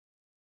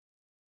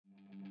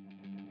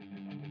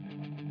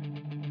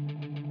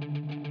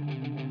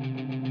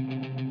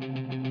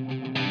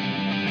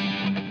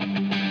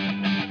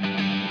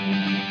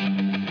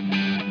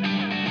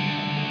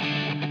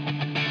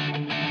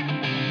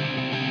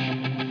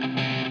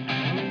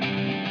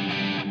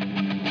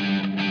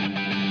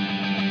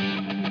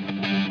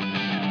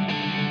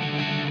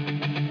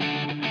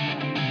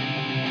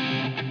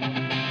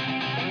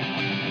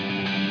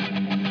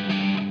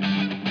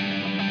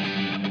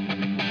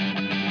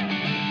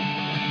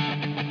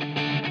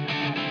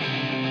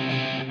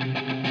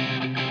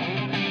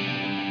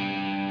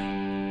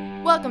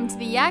Welcome to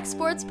the Yak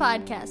Sports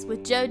Podcast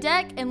with Joe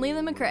Deck and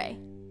Leland McRae.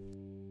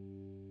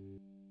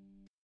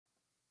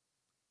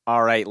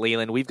 All right,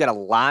 Leland, we've got a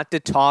lot to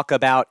talk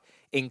about,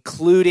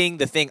 including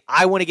the thing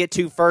I want to get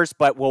to first,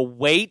 but we'll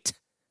wait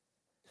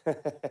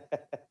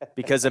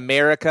because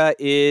America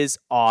is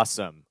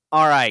awesome.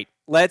 All right,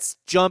 let's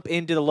jump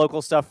into the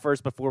local stuff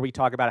first before we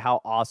talk about how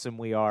awesome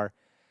we are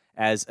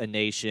as a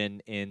nation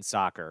in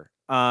soccer.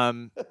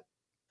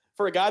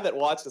 For a guy that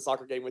watched a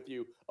soccer game with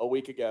you a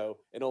week ago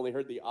and only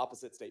heard the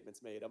opposite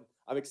statements made,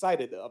 I'm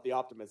excited of the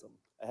optimism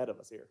ahead of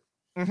us here.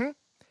 Mm-hmm.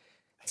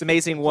 It's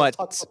amazing what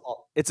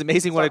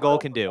a goal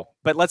can do.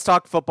 But let's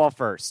talk football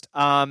first.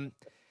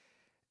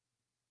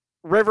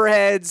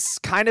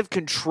 Riverheads kind of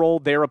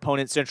controlled their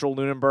opponent, Central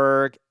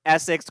Lunenburg.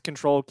 Essex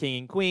controlled King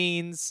and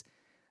Queens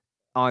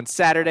on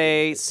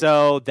Saturday,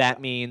 so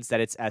that means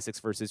that it's Essex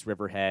versus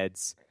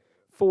Riverheads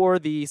for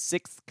the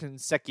 6th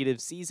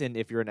consecutive season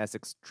if you're an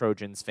Essex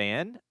Trojans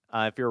fan.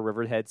 If you're a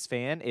Riverheads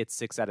fan, it's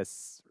 6 out of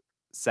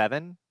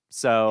 7.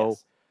 So,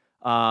 yes.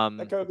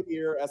 The COVID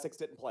year, Essex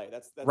didn't play.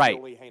 That's right. The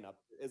only hang-up.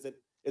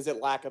 Is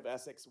it lack of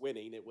Essex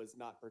winning? It was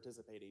not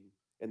participating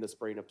in the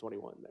spring of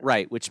 21. There.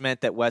 Right, which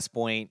meant that West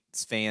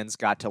Point's fans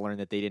got to learn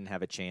that they didn't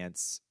have a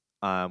chance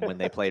when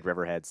they played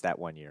Riverheads that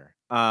one year.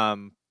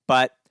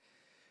 But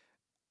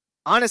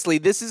honestly,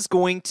 this is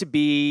going to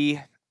be,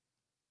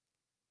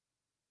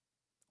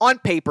 on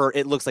paper,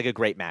 it looks like a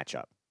great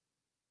matchup.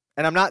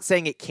 And I'm not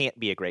saying it can't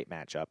be a great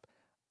matchup.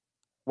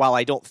 While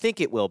I don't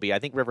think it will be, I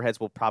think Riverheads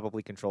will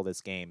probably control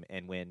this game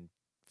and win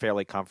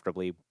fairly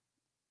comfortably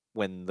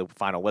when the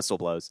final whistle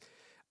blows.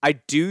 I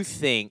do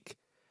think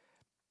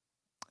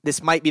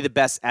this might be the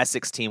best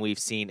Essex team we've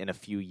seen in a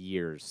few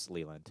years,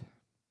 Leland.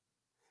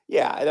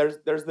 Yeah,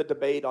 there's the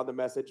debate on the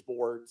message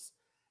boards,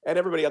 and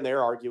everybody on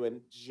there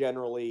arguing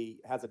generally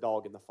has a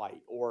dog in the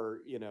fight, or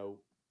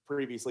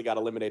previously got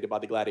eliminated by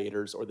the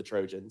Gladiators or the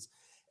Trojans,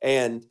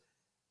 and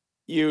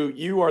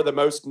you are the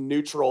most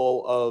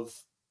neutral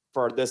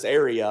for this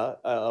area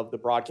of the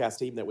broadcast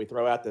team that we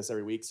throw at this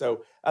every week.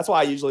 So that's why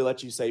I usually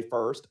let you say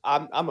first.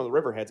 I'm a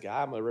Riverheads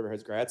guy. I'm a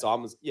Riverheads grad. So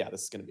this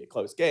is going to be a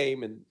close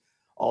game and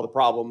all the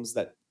problems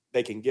that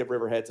they can give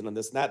Riverheads and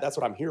this and that. That's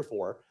what I'm here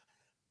for.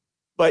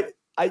 But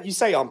you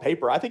say on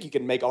paper, I think you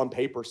can make on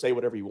paper say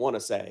whatever you want to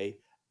say,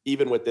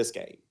 even with this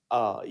game.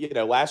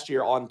 Last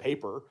year on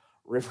paper,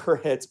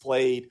 Riverheads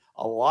played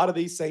a lot of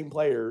these same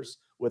players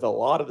with a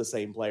lot of the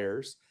same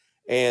players.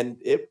 And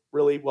it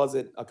really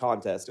wasn't a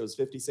contest. It was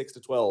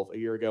 56-12 a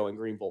year ago in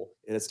Greenville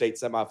in a state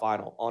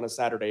semifinal on a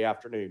Saturday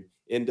afternoon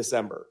in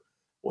December.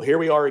 Well, here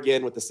we are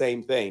again with the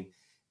same thing.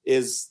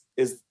 Is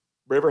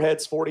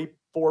Riverheads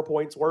 44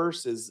 points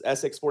worse? Is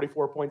Essex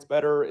 44 points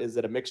better? Is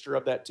it a mixture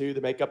of that two to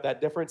make up that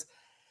difference?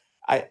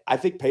 I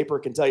think paper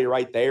can tell you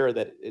right there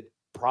that it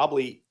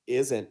probably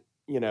isn't,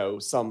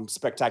 some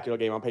spectacular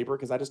game on paper,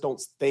 because I just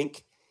don't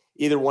think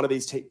either one of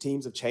these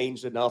teams have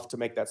changed enough to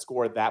make that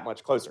score that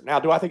much closer. Now,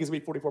 do I think it's going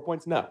to be 44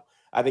 points? No.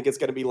 I think it's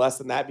going to be less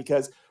than that,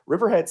 because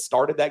Riverhead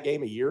started that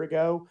game a year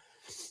ago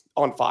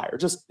on fire.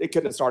 Just, it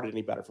couldn't have started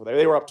any better for them.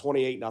 They were up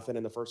 28-0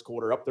 in the first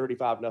quarter, up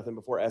 35-0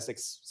 before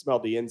Essex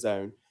smelled the end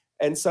zone.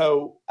 And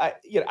so,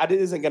 it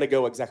isn't going to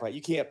go exactly like,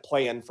 you can't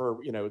plan for,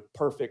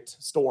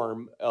 perfect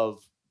storm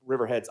of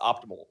Riverhead's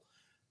optimal.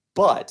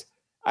 But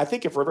I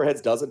think if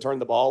Riverheads doesn't turn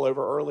the ball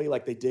over early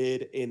like they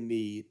did in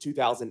the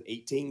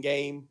 2018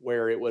 game,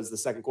 where it was the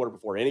second quarter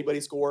before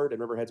anybody scored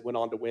and Riverheads went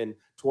on to win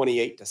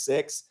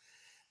 28-6,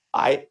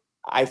 I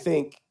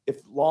think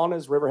if long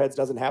as Riverheads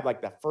doesn't have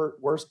like the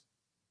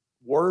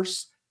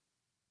worst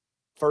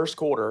first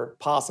quarter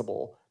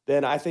possible,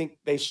 then I think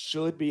they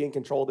should be in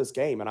control of this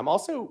game. And I'm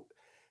also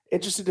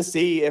interested to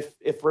see if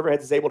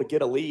Riverheads is able to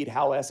get a lead,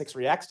 how Essex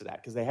reacts to that,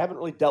 because they haven't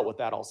really dealt with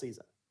that all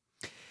season.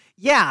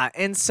 Yeah,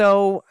 and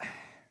so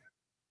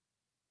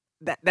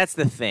that's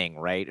the thing,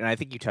 right? And I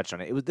think you touched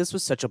on it. This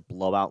was such a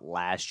blowout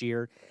last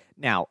year.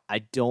 Now, I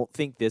don't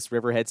think this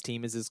Riverheads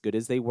team is as good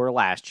as they were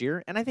last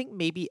year, and I think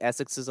maybe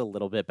Essex is a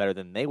little bit better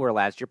than they were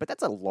last year, but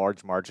that's a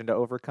large margin to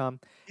overcome.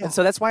 Yeah. And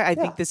so that's why I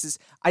think this is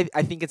I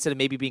think instead of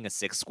maybe being a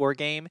 6-score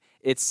game,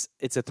 it's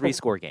a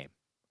 3-score game.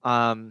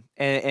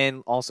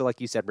 And also,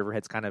 like you said,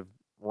 Riverheads kind of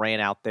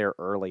ran out there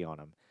early on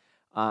them.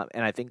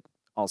 And I think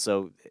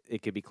also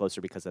it could be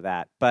closer because of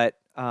that. But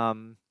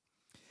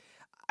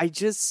I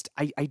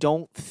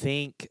don't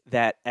think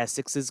that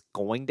Essex is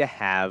going to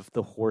have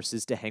the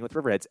horses to hang with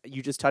Riverheads.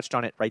 You just touched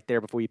on it right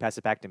there before you pass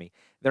it back to me.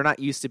 They're not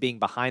used to being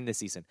behind this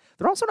season.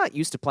 They're also not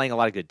used to playing a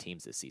lot of good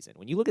teams this season.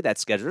 When you look at that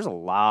schedule, there's a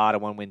lot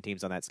of one-win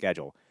teams on that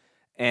schedule.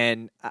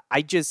 And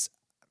Riverheads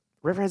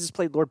has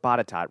played Lord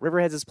Botetourt.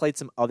 Riverheads has played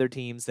some other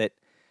teams that,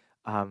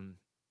 solid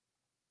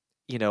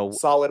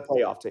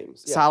playoff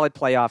teams. Yeah. Solid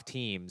playoff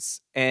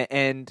teams.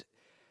 And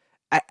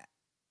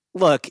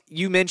look,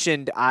 you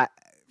mentioned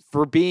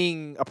for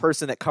being a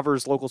person that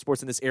covers local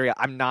sports in this area,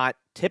 I'm not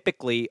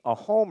typically a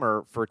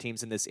homer for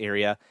teams in this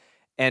area.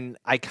 And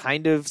I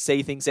kind of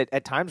say things that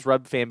at times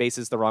rub fan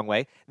bases the wrong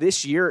way.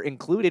 This year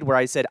included, where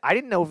I said I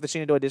didn't know if the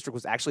Shenandoah District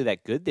was actually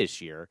that good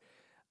this year,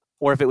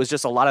 or if it was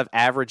just a lot of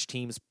average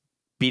teams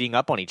beating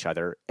up on each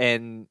other.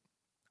 And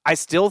I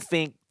still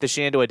think the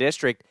Shenandoah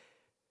District,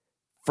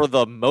 for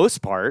the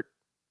most part,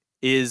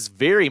 is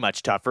very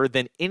much tougher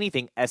than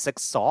anything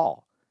Essex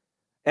saw.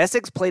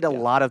 Essex played a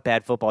lot of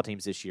bad football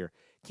teams this year.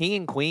 King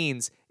and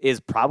Queens is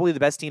probably the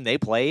best team they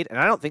played, and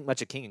I don't think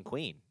much of King and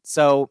Queen.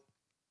 So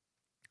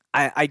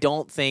I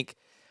don't think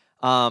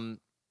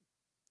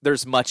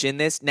there's much in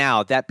this.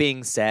 Now, that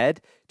being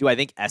said, do I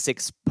think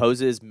Essex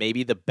poses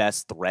maybe the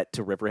best threat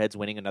to Riverheads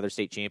winning another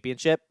state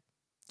championship?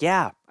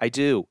 Yeah, I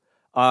do.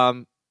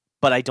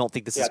 But I don't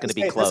think this is going to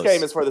be close. This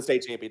game is for the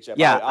state championship.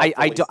 Yeah,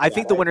 I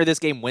think the winner of this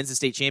game wins the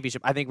state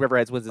championship. I think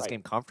Riverheads wins this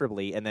game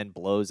comfortably and then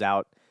blows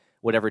out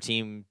whatever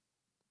team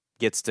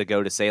gets to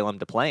go to Salem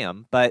to play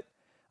them. But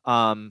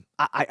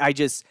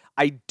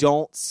I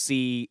don't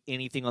see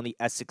anything on the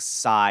Essex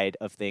side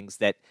of things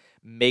that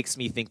makes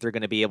me think they're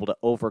going to be able to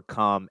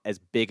overcome as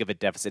big of a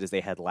deficit as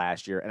they had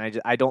last year. And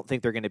I don't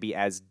think they're going to be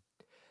as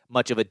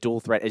much of a dual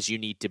threat as you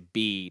need to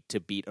be to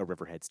beat a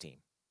Riverheads team.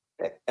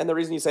 And the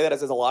reason you say that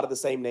is there's a lot of the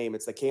same name.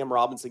 It's the Cam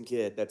Robinson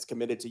kid that's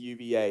committed to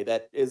UVA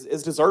that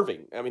is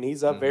deserving. I mean,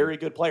 he's a very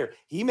good player.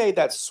 He made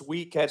that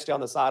sweet catch down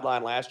the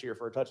sideline last year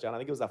for a touchdown. I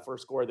think it was that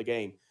first score of the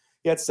game.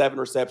 He had 7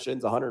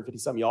 receptions,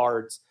 150-some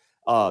yards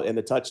in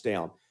the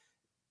touchdown.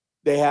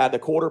 They had the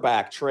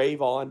quarterback,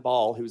 Trayvon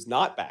Ball, who's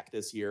not back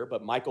this year,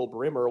 but Michael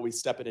Brimmer, we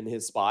stepping in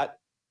his spot.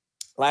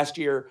 Last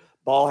year,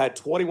 Ball had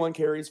 21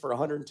 carries for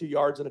 102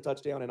 yards and a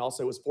touchdown, and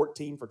also was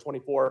 14 for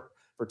 24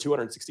 for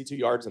 262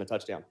 yards and a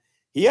touchdown.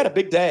 He had a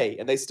big day,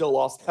 and they still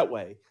lost that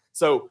way.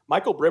 So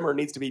Michael Brimmer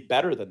needs to be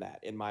better than that,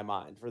 in my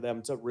mind, for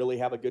them to really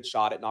have a good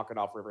shot at knocking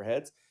off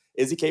Riverheads.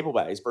 Is he capable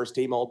of that? He's first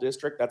team all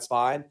district. That's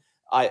fine.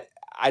 I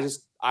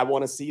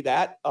want to see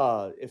that.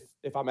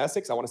 If I'm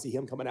Essex, I want to see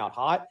him coming out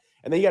hot.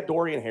 And then you got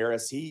Dorian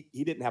Harris. He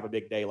didn't have a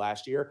big day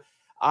last year.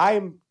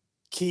 I'm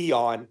key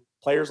on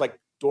players like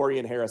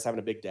Dorian Harris having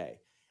a big day.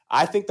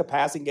 I think the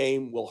passing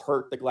game will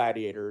hurt the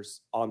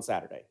Gladiators on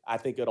Saturday. I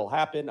think it'll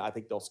happen. I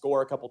think they'll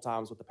score a couple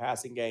times with the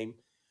passing game.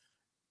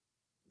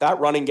 That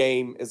running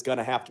game is going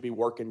to have to be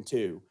working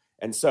too.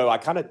 And so I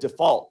kind of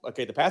default,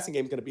 okay, the passing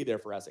game is going to be there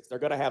for Essex. They're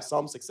going to have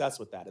some success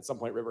with that. At some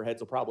point, Riverheads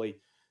will probably,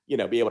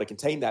 be able to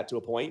contain that to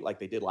a point like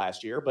they did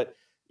last year. But,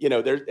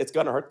 it's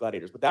going to hurt the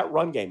Gladiators. But that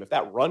run game, if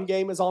that run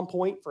game is on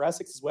point for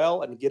Essex as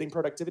well and getting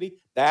productivity,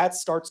 that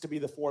starts to be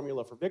the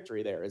formula for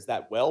victory there, is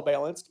that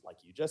well-balanced, like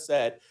you just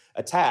said,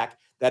 attack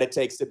that it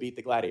takes to beat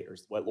the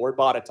Gladiators. What Lord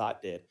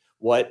Botetourt did,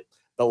 what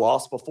the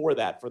loss before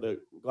that for the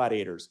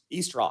Gladiators,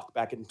 East Rock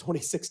back in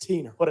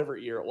 2016 or whatever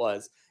year it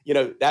was,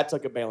 that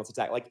took a balanced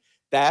attack. Like,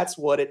 that's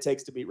what it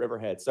takes to beat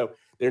Riverhead. So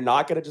they're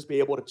not going to just be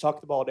able to chuck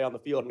the ball down the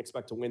field and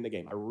expect to win the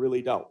game. I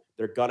really don't.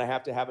 They're going to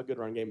have a good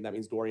run game, and that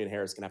means Dorian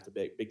Harris can have to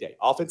big day.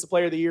 Offensive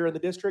player of the year in the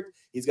district,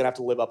 he's going to have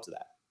to live up to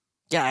that.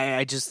 Yeah,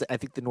 I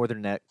think the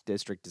Northern Neck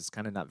district is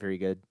kind of not very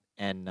good,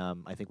 and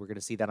I think we're going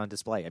to see that on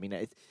display. I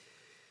mean,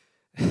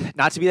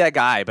 not to be that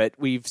guy, but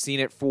we've seen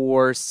it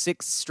for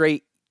 7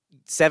 straight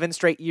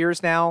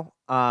years now.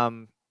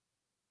 The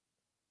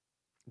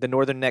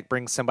Northern Neck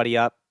brings somebody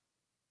up.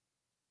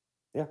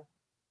 Yeah.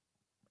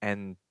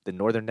 And the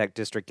Northern Neck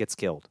district gets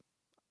killed.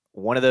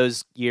 One of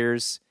those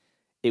years,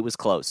 it was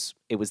close.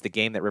 It was the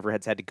game that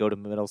Riverheads had to go to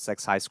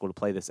Middlesex High School to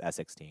play this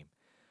Essex team.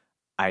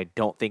 I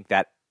don't think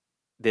that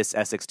this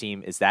Essex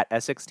team is that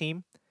Essex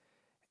team.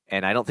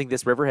 And I don't think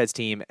this Riverheads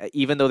team,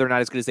 even though they're not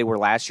as good as they were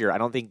last year, I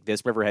don't think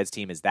this Riverheads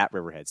team is that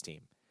Riverheads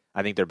team.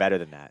 I think they're better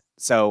than that.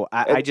 So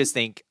I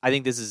think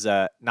this is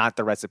not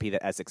the recipe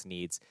that Essex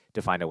needs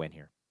to find a win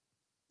here.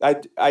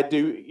 I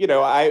do.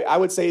 I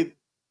would say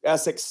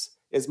Essex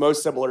is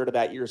most similar to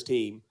that year's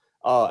team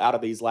out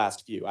of these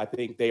last few. I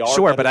think they are.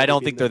 Sure, but I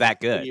don't think they're that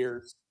good.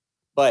 Years.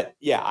 But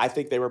yeah, I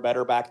think they were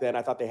better back then.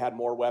 I thought they had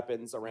more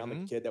weapons around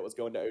the kid that was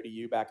going to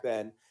ODU back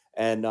then.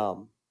 And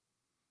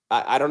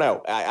I don't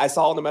know. I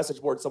saw on the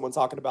message board someone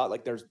talking about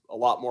like there's a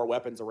lot more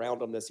weapons around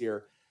them this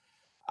year.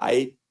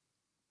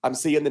 I'm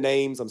seeing the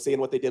names. I'm seeing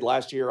what they did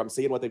last year. I'm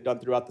seeing what they've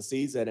done throughout the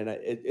season. And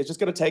it's just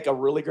going to take a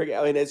really great –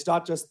 I mean, it's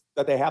not just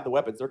that they have the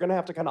weapons. They're going to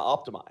have to kind of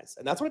optimize.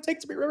 And that's what it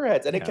takes to beat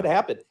Riverheads. And it can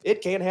happen.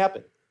 It can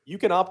happen. You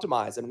can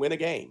optimize and win a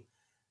game.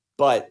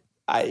 But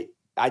I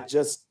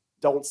just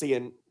don't see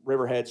in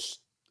Riverheads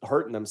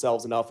hurting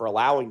themselves enough or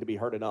allowing to be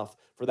hurt enough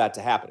for that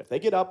to happen. If they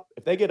get up,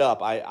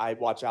 I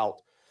watch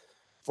out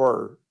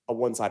for a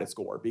one-sided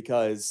score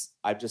because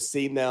I've just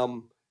seen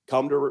them –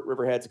 come to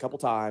Riverheads a couple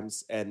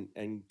times and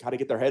kind of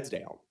get their heads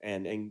down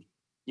and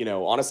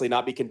honestly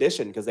not be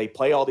conditioned because they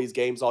play all these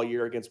games all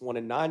year against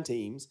 1-9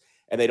 teams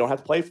and they don't have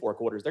to play 4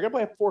 quarters. They're going to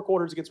play 4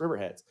 quarters against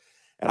Riverheads.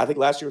 And I think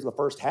last year was in the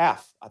first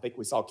half. I think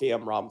we saw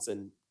Cam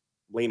Robinson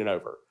leaning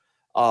over.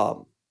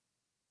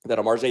 That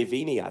Amarje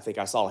Vini, I think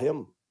I saw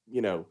him,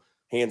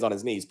 hands on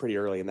his knees pretty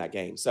early in that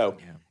game. So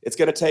it's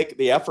going to take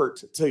the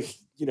effort to,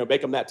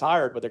 make them that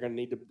tired, but they're going to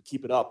need to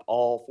keep it up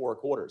all 4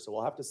 quarters. So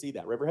we'll have to see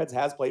that. Riverheads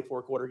has played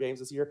 4-quarter games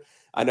this year.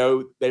 I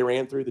know they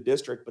ran through the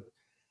district, but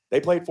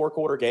they played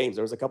 4-quarter games.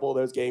 There was a couple of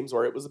those games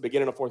where it was the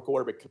beginning of 4th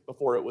quarter, but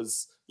before it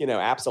was,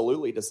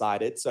 absolutely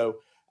decided. So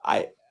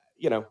I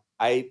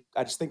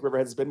just think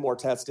Riverheads has been more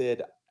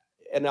tested.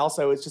 and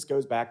also it just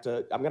goes back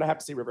to, I'm going to have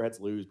to see Riverheads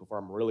lose before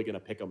I'm really going to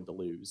pick them to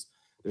lose.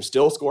 They're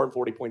still scoring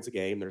 40 points a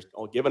game. They're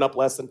giving up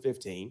less than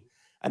 15.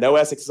 I know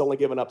Essex has only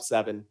given up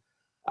 7.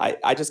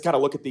 I just kind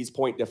of look at these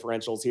point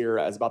differentials here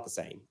as about the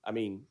same. I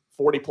mean,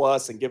 40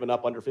 plus and giving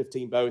up under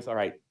 15 both. All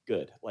right,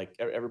 good. Like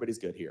everybody's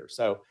good here.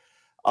 So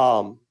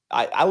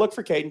I look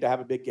for Caden to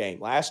have a big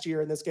game. Last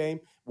year in this game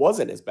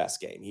wasn't his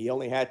best game. He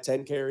only had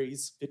 10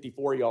 carries,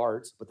 54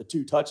 yards with the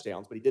 2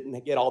 touchdowns, but he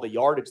didn't get all the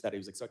yardage that he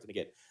was expecting to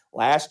get.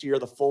 Last year,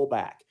 the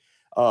fullback,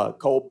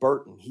 Cole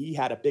Burton, he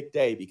had a big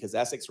day because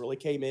Essex really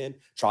came in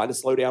trying to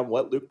slow down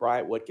what Luke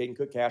Bryant, what Caden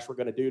Cook-Cash were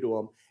going to do to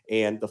him.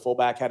 And the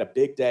fullback had a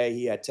big day.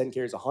 He had 10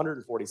 carries,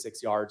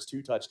 146 yards,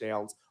 2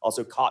 touchdowns,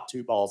 also caught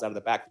 2 balls out of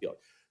the backfield.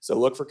 So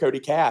look for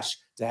Cody Cash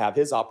to have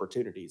his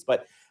opportunities.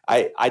 But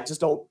I just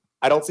don't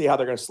see how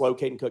they're going to slow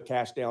Caden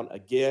Cook-Cash down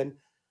again.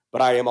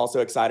 But I am also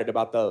excited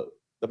about the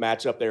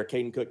matchup there.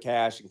 Caden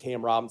Cook-Cash and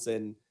Cam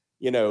Robinson,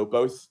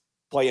 both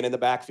playing in the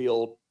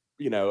backfield.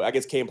 I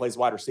guess Cam plays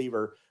wide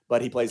receiver,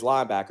 but he plays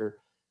linebacker.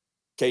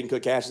 Caden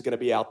Cook-Cash is going to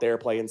be out there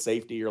playing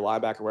safety or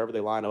linebacker, wherever they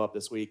line them up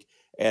this week.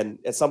 And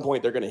at some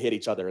point, they're going to hit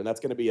each other, and that's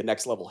going to be a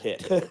next-level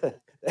hit.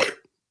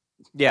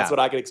 Yeah. That's what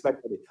I can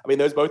expect. I mean,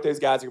 both those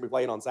guys are going to be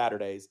playing on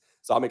Saturdays,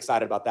 so I'm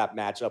excited about that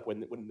matchup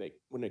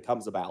when it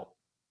comes about.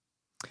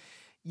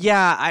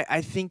 Yeah,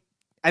 I think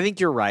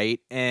you're right.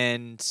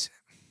 And,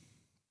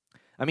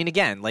 I mean,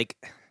 again, like,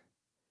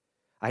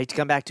 I hate to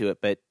come back to it,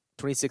 but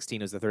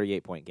 2016 was the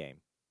 38-point game.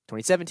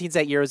 2017's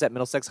that year was at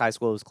Middlesex High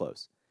School. It was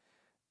close.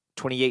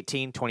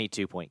 2018,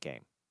 22-point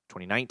game.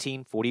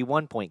 2019,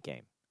 41-point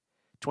game.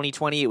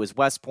 2020, it was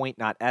West Point,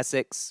 not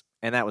Essex,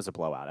 and that was a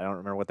blowout. I don't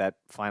remember what that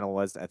final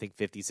was. I think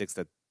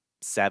 56-7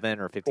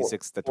 or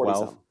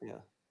 56-12.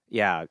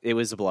 Yeah, it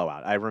was a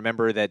blowout. I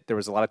remember that there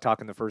was a lot of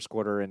talk in the first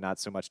quarter and not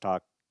so much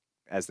talk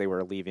as they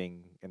were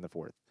leaving in the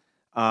fourth.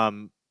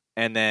 And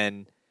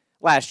then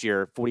last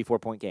year,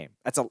 44-point game.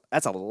 That's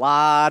a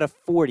lot of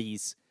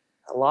 40s.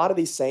 A lot of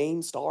these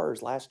same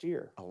stars last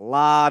year. A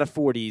lot of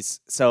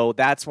 40s. So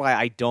that's why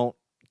I don't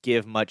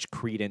give much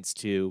credence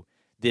to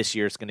this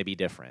year's going to be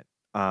different.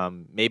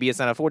 Maybe it's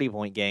not a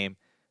 40-point game,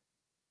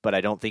 but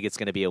I don't think it's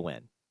going to be a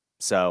win.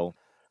 So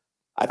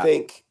I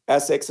think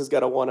Essex is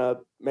going to want to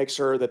make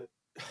sure that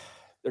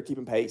they're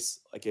keeping pace.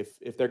 Like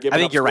if they're giving, I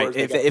think you're scores,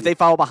 right. If they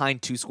fall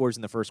behind 2 scores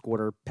in the first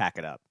quarter, pack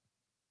it up.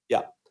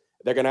 Yeah.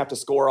 They're going to have to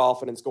score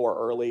often and score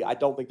early. I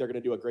don't think they're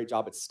going to do a great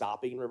job at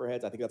stopping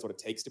Riverheads. I think that's what it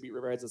takes to beat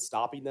Riverheads is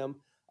stopping them.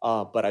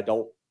 But I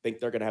don't think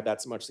they're going to have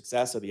that so much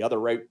success. So the other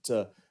route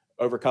to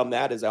overcome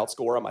that is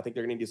outscore them. I think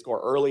they're going to need to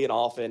score early and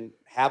often,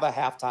 have a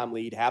halftime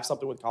lead, have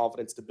something with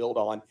confidence to build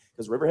on,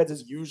 because Riverheads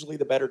is usually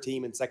the better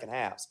team in second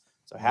halves.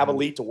 So have a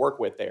lead to work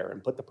with there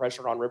and put the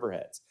pressure on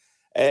Riverheads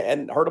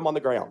and hurt them on the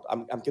ground.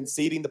 I'm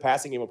conceding the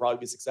passing game will probably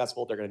be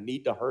successful. They're going to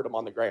need to hurt them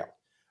on the ground.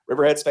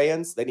 Riverheads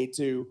fans, they need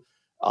to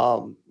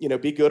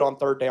be good on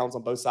third downs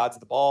on both sides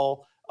of the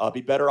ball,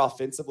 be better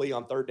offensively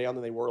on third down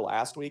than they were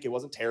last week. It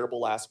wasn't terrible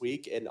last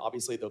week, and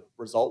obviously the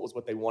result was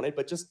what they wanted,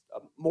 but just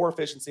more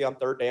efficiency on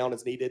third down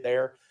is needed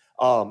there.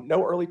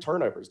 No early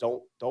turnovers.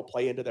 Don't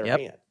play into their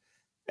hand.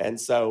 And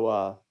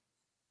so,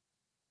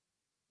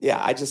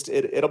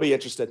 it'll be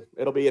interesting.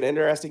 It'll be an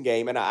interesting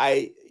game, and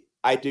I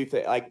do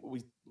think, like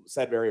we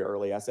said very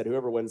early, I said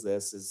whoever wins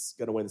this is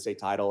going to win the state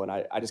title, and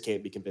I just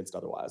can't be convinced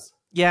otherwise.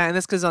 Yeah, and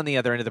that's because on the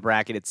other end of the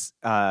bracket, it's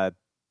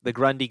the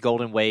Grundy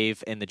Golden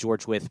Wave and the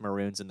George Wythe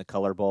Maroons in the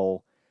Color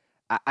Bowl.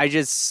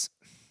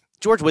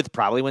 George Wythe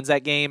probably wins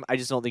that game. I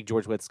just don't think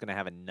George Wythe's going to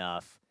have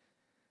enough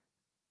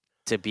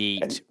to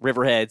beat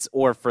Riverheads,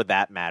 or for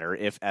that matter,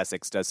 if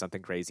Essex does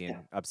something crazy and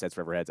upsets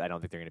Riverheads, I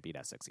don't think they're going to beat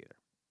Essex either.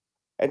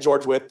 And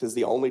George Wythe is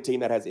the only team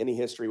that has any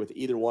history with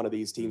either one of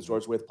these teams.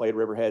 George Wythe played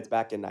Riverheads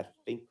back in, I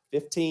think,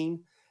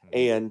 15,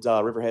 and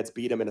Riverheads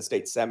beat them in a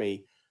state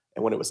semi,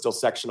 and when it was still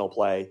sectional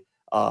play.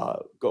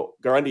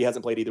 Grundy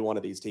hasn't played either one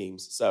of these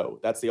teams, so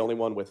that's the only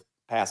one with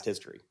past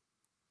history.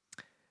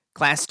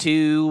 Class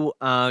 2,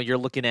 you're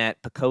looking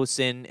at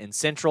Poquoson and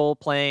Central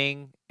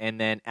playing,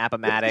 and then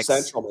Appomattox. Good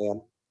for Central,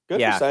 man.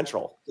 Good for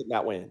Central getting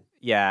that win.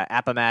 Yeah,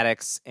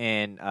 Appomattox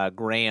and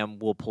Graham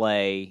will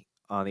play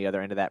on the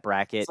other end of that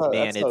bracket.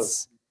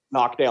 It's a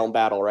knockdown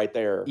battle right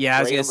there. Yeah,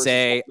 I was going to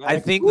say, I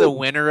think the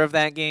winner of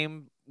that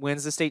game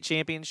wins the state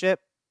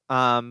championship,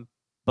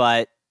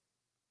 but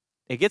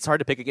it gets hard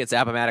to pick against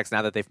Appomattox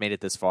now that they've made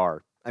it this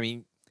far. I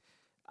mean,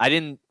 I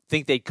didn't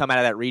think they'd come out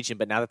of that region,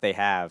 but now that they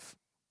have,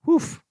 whew.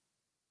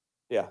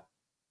 Yeah.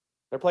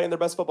 They're playing their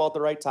best football at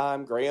the right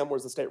time. Graham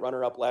was the state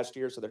runner-up last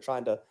year, so they're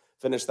trying to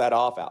finish that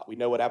off out. We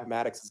know what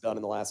Appomattox has done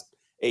in the last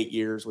 8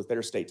 years with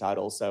their state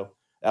titles, so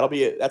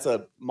that's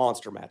a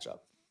monster matchup.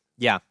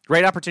 Yeah,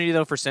 great opportunity,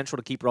 though, for Central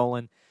to keep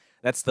rolling.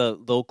 That's the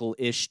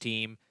local-ish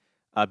team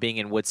being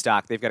in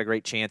Woodstock. They've got a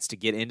great chance to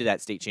get into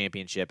that state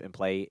championship and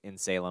play in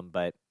Salem,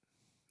 but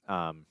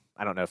I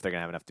don't know if they're going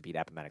to have enough to beat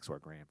Appomattox or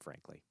Graham,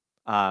 frankly.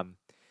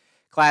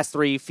 Class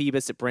 3,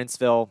 Phoebus at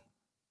Brentsville,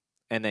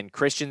 and then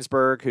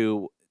Christiansburg,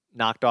 who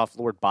knocked off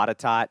Lord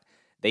Botetourt.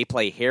 They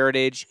play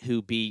Heritage,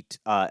 who beat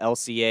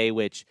LCA,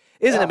 which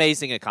is an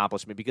amazing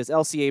accomplishment because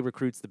LCA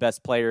recruits the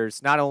best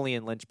players, not only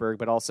in Lynchburg,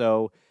 but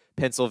also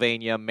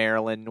Pennsylvania,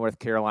 Maryland, North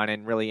Carolina,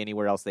 and really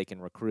anywhere else they can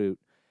recruit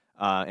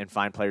and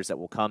find players that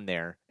will come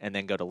there and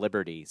then go to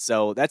Liberty.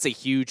 So that's a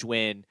huge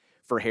win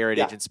for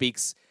Heritage and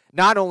speaks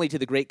not only to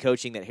the great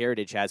coaching that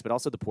Heritage has, but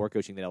also the poor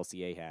coaching that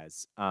LCA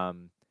has.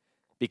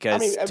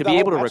 Because to be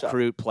able to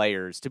recruit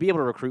players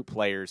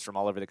from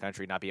all over the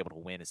country, not be able to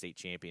win a state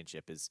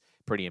championship is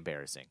pretty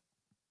embarrassing.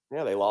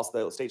 Yeah, they lost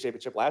the state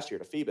championship last year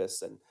to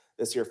Phoebus, and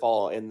this year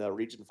fall in the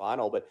region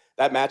final. But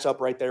that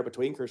matchup right there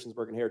between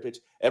Christiansburg and Heritage,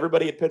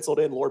 everybody had penciled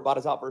in Lord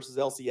Botetourt versus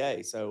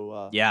LCA.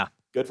 So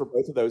good for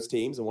both of those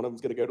teams, and one of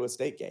them's going to go to a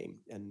state game.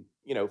 And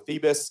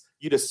Phoebus,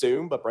 you'd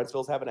assume, but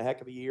Brentsville's having a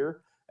heck of a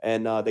year,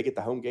 and they get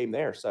the home game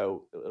there.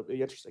 So it'll be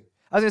interesting.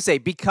 I was going to say,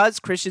 because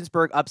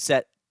Christiansburg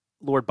upset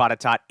Lord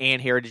Botetourt and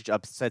Heritage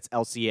upsets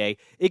LCA,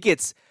 it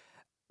gets,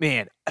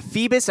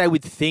 Phoebus I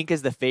would think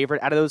is the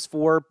favorite out of those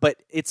four,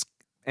 but it's,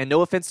 and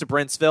no offense to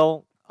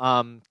Brentsville,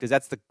 because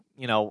that's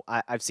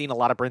I've seen a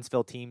lot of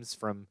Brentsville teams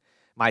from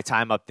my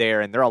time up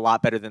there, and they're a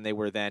lot better than they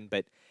were then,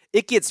 but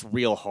it gets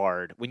real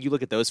hard. When you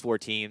look at those four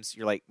teams,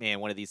 you're like, man,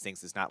 one of these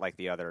things is not like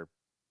the other.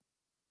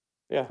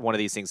 Yeah. One of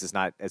these things is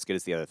not as good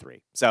as the other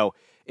three. So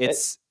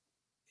it's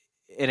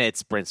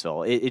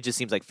Brentsville. It just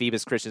seems like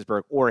Phoebus,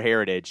 Christiansburg, or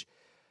Heritage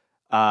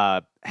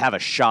have a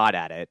shot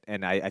at it,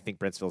 and I think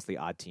Brentsville's the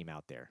odd team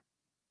out there.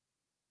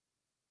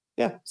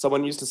 Yeah,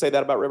 someone used to say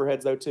that about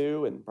Riverheads, though,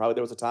 too, and probably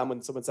there was a time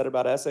when someone said it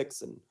about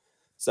Essex, and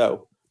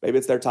so maybe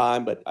it's their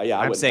time, but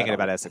I'm saying it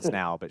about Essex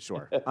now, but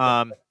sure.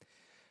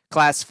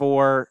 Class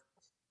 4,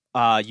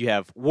 you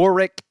have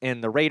Warwick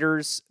and the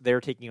Raiders.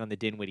 They're taking on the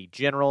Dinwiddie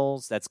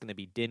Generals. That's going to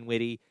be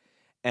Dinwiddie,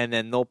 and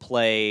then they'll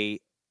play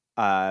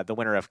the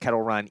winner of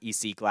Kettle Run,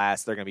 EC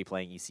Glass. They're going to be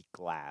playing EC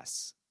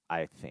Glass,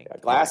 I think. Yeah,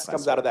 Glass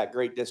comes out of that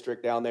great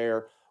district down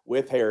there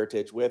with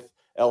Heritage, with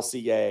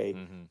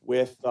LCA,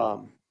 with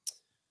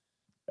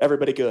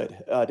everybody good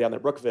down there,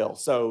 Brookville.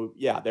 So,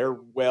 they're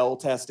well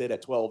tested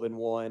at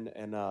 12-1,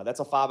 and that's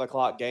a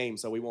 5:00 game,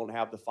 so we won't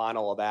have the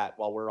final of that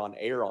while we're on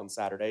air on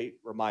Saturday.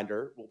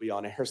 Reminder, we'll be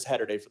on air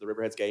Saturday for the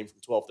Riverheads game from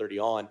 12:30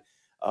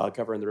 on,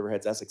 covering the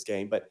Riverheads Essex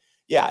game. But,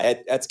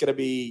 that's going to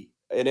be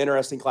an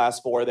interesting Class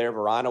 4 there.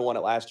 Verina won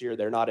it last year.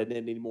 They're not in it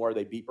anymore.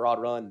 They beat Broad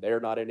Run.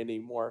 They're not in it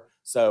anymore.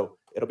 So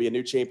it'll be a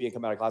new champion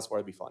come out of Class 4.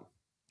 It'll be fun.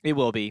 It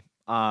will be.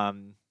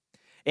 And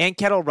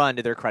Kettle Run,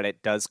 to their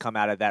credit, does come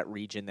out of that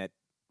region that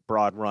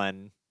Broad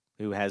Run,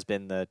 who has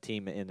been the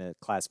team in the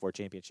Class 4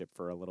 championship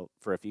for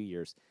a few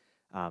years.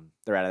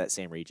 They're out of that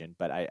same region,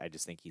 but I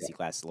just think EC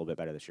Class is a little bit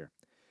better this year.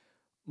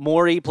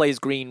 Maury plays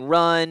Green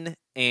Run,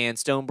 and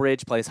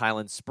Stonebridge plays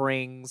Highland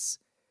Springs.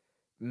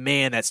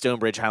 Man, that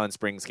Stonebridge Highland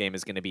Springs game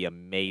is going to be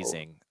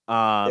amazing.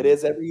 It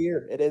is every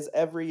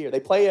year. They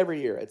play every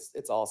year.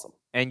 It's awesome.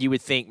 And you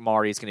would think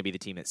Maury is going to be the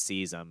team that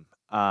sees them.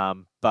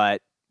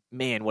 But,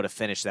 man, what a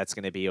finish that's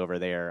going to be over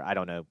there. I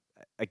don't know.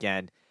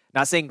 Again,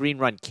 not saying Green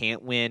Run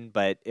can't win,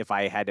 but if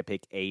I had to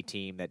pick a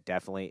team that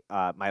definitely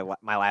my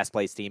last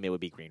place team, it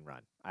would be Green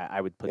Run.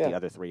 I would put the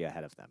other three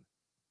ahead of them.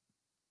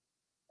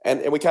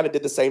 And we kind of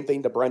did the same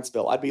thing to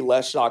Brentsville. I'd be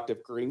less shocked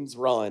if Green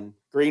Run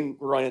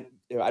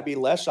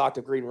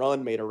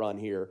made a run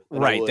here.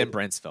 Than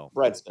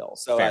Brentsville.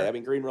 So,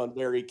 Green Run,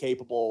 very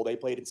capable. They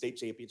played in state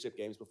championship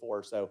games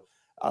before, so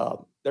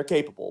they're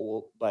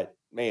capable. But,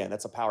 man,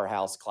 that's a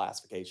powerhouse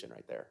classification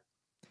right there.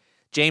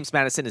 James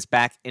Madison is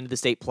back into the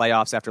state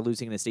playoffs after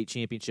losing in the state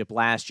championship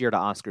last year to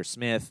Oscar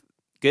Smith.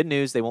 Good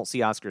news, they won't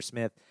see Oscar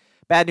Smith.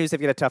 Bad news,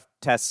 they've got a tough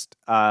test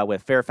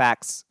with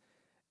Fairfax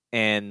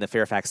and the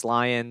Fairfax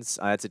Lions.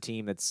 That's a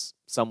team that's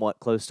somewhat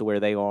close to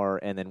where they are,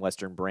 and then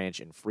Western Branch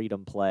and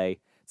Freedom play.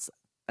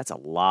 That's a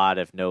lot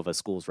of Nova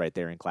schools right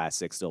there in Class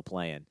 6 still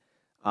playing.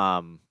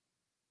 A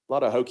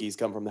lot of Hokies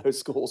come from those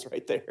schools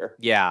right there.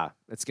 Yeah,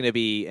 it's going to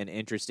be an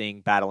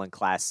interesting battle in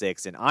Class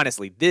 6. And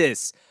honestly,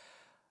 this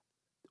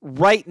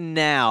right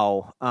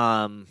now,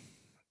 and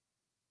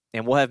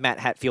we'll have Matt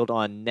Hatfield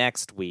on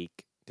next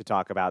week to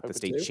talk about the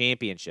state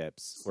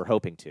championships. We're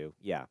hoping to,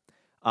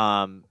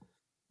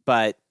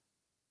 but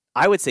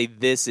I would say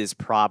this is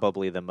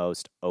probably the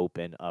most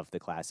open of the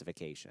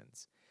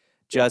classifications,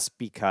 just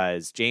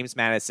because James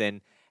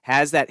Madison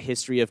has that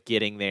history of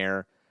getting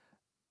there,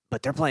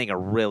 but they're playing a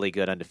really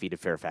good undefeated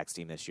Fairfax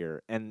team this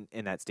year and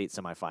in that state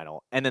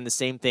semifinal. And then the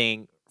same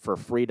thing for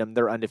Freedom.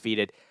 They're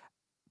undefeated,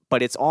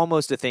 but it's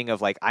almost a thing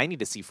of like, I need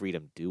to see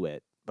Freedom do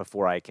it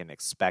before I can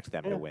expect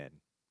them to win.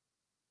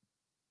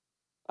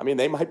 I mean,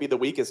 they might be the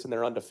weakest and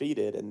they're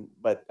undefeated,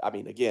 but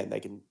again, they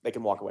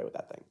can walk away with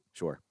that thing.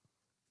 Sure.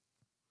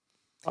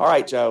 All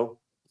right, Joe.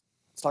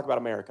 Let's talk about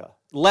America.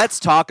 Let's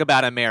talk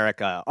about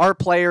America. Our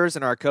players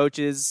and our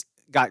coaches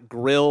got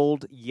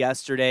grilled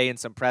yesterday in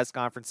some press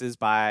conferences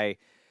by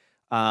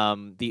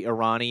the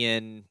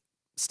Iranian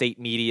state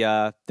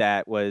media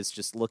that was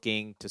just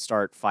looking to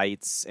start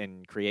fights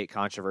and create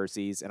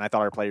controversies. And I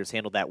thought our players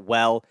handled that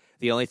well.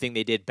 The only thing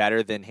they did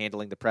better than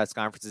handling the press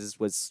conferences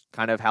was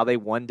kind of how they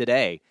won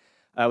today.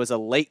 It was a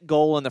late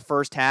goal in the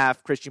first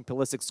half. Christian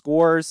Pulisic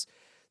scores.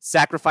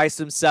 sacrificed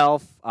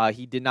himself.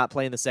 He did not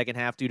play in the second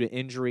half due to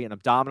injury, an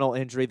abdominal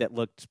injury that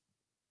looked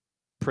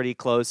pretty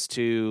close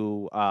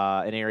to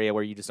an area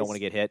where you just don't want to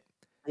get hit.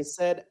 I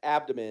said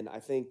abdomen. I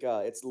think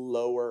it's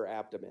lower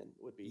abdomen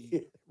would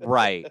be.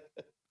 Right.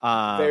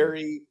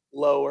 Very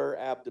lower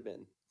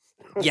abdomen.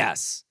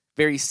 Yes.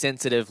 Very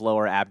sensitive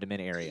lower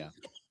abdomen area.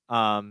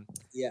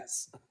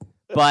 Yes.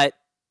 But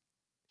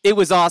it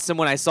was awesome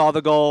when I saw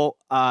the goal.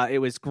 It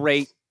was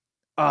great.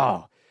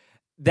 Oh,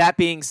 that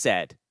being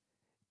said,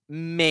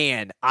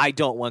 man, I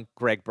don't want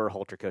Greg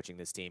Berhalter coaching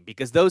this team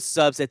because those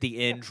subs at the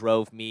end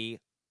drove me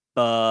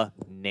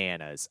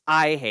bananas.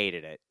 I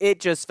hated it. It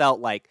just felt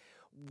like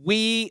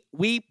we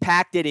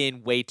packed it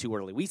in way too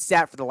early. We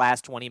sat for the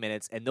last 20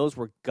 minutes, and those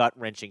were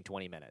gut-wrenching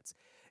 20 minutes.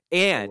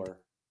 And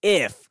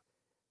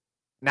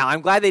now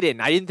I'm glad they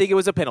didn't. I didn't think it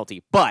was a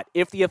penalty, but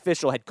if the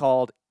official had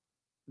called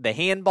the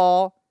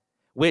handball,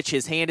 which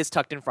his hand is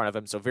tucked in front of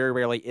him, so very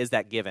rarely is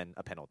that given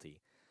a penalty.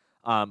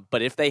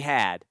 But if they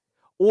had,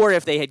 or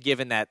if they had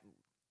given that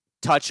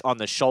touch on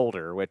the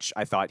shoulder, which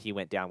I thought he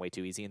went down way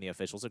too easy and the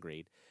officials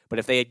agreed, but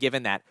if they had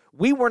given that,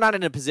 we were not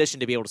in a position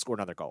to be able to score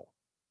another goal.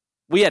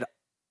 We had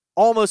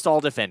almost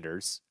all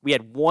defenders. We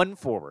had one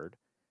forward,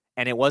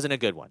 and it wasn't a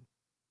good one.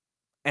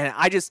 And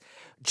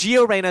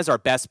Gio Reyna is our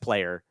best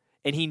player,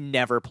 and he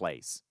never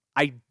plays.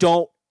 I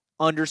don't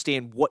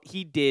understand what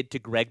he did to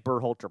Greg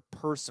Berhalter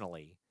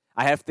personally.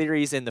 I have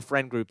theories in the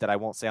friend group that I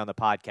won't say on the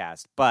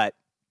podcast, but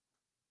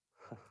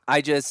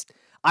I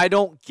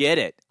don't get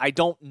it. I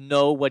don't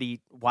know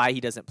why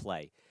he doesn't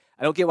play.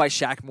 I don't get why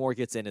Shaq Moore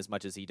gets in as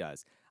much as he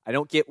does. I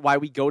don't get why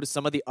we go to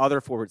some of the other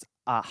forwards.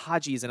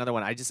 Haji is another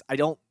one.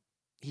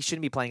 He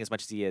shouldn't be playing as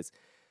much as he is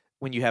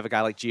when you have a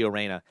guy like Gio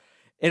Reyna.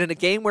 And in a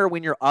game where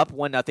when you're up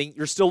 1-0,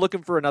 you're still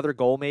looking for another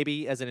goal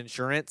maybe as an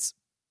insurance,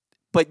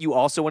 but you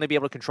also want to be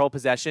able to control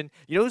possession.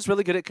 You know who's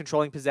really good at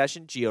controlling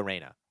possession? Gio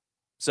Reyna.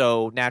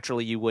 So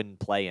naturally you wouldn't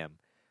play him.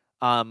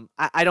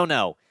 I don't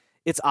know.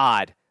 It's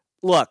odd.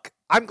 Look,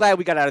 I'm glad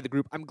we got out of the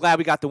group. I'm glad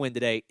we got the win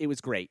today. It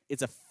was great.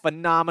 It's a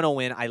phenomenal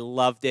win. I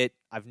loved it.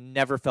 I've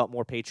never felt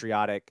more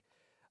patriotic.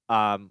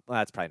 Well,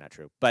 that's probably not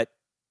true, but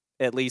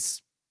at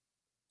least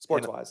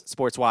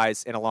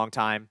sports-wise in a long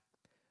time.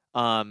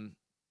 I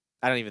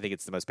don't even think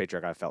it's the most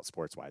patriotic I've felt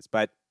sports-wise,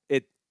 but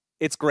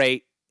it's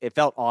great. It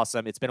felt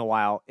awesome. It's been a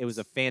while. It was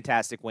a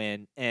fantastic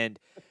win, and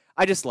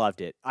I just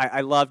loved it.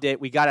 I loved it.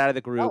 We got out of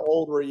the group. How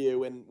old were you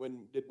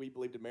when did we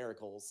believe in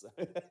miracles?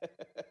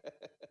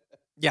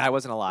 Yeah, I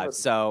wasn't alive.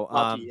 So,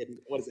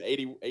 what is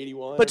it,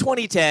 81? But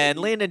 2010,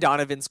 Landon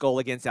Donovan's goal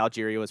against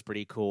Algeria was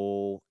pretty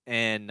cool.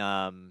 And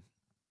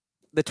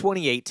the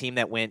 28 team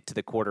that went to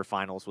the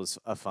quarterfinals was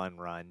a fun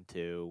run,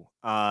 too.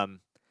 And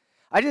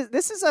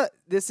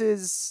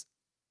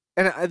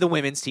the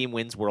women's team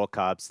wins World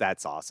Cups.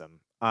 That's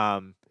awesome. Yeah.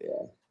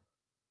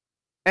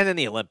 And then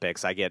the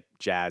Olympics, I get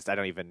jazzed. I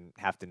don't even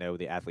have to know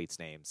the athletes'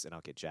 names, and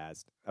I'll get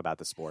jazzed about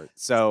the sport.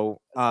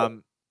 So,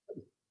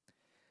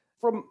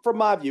 From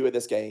my view of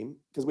this game,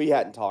 because we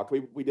hadn't talked,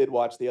 we did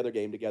watch the other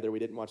game together. We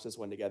didn't watch this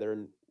one together,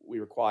 and we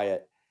were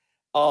quiet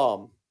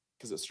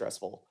because it's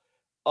stressful.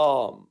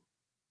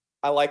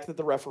 I liked that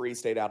the referee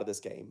stayed out of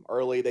this game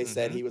early. They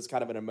said he was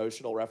kind of an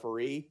emotional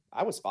referee.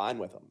 I was fine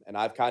with him, and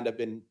I've kind of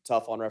been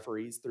tough on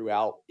referees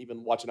throughout,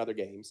 even watching other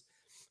games.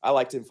 I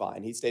liked him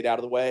fine. He stayed out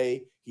of the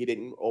way. He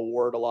didn't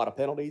award a lot of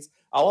penalties.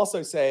 I'll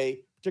also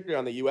say, particularly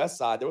on the U.S.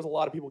 side, there was a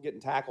lot of people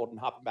getting tackled and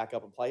hopping back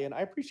up and playing.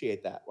 I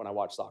appreciate that when I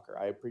watch soccer.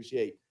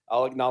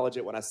 I'll acknowledge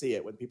it when I see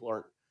it, when people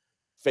aren't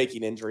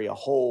faking injury a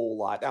whole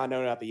lot. Now, I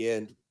know at the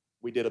end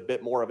we did a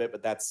bit more of it,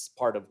 but that's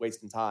part of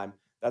wasting time.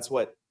 That's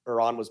what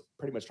Iran was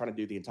pretty much trying to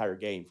do the entire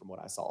game from what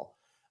I saw.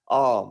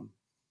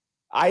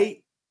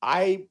 I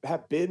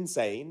have been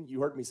saying,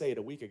 you heard me say it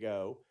a week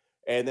ago,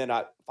 and then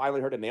I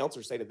finally heard an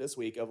announcer say it this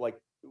week of like,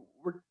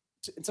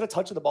 instead of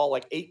touching the ball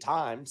like 8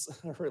 times,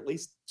 or at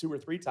least 2 or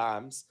 3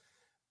 times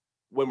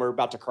when we're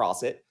about to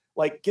cross it,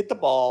 like get the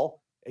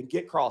ball and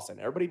get crossing.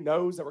 Everybody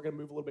knows that we're going to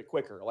move a little bit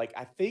quicker. Like,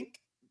 I think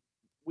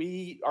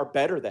we are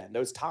better than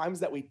those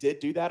times that we did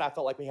do that. I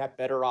felt like we had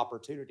better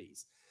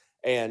opportunities.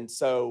 And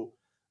so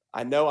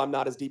I know I'm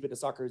not as deep into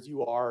soccer as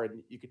you are,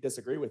 and you could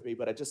disagree with me,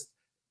 but I just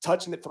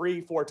touching it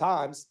 3-4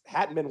 times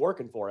hadn't been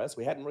working for us.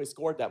 We hadn't really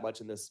scored that much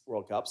in this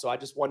World Cup. So I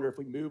just wonder if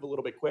we move a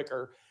little bit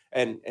quicker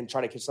and try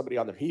to catch somebody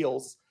on their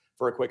heels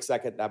for a quick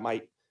second, that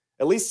might,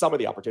 at least some of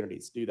the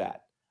opportunities, do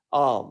that.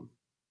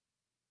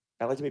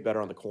 I'd like to be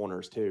better on the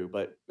corners too,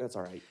 but that's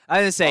all right.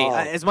 I was going to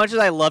say, as much as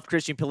I love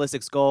Christian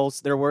Pulisic's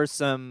goals, there were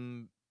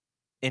some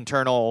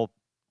internal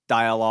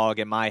dialogue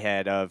in my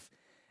head of,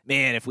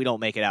 man, if we don't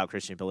make it out,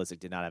 Christian Pulisic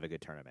did not have a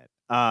good tournament.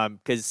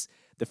 Because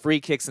the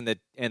free kicks and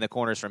the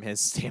corners from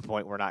his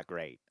standpoint were not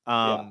great.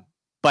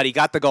 But he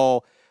got the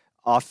goal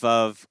off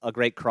of a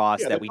great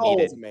cross that we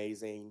needed. Was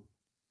amazing.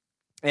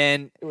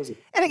 And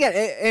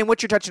again,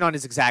 what you're touching on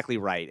is exactly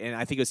right. And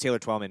I think it was Taylor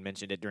Twellman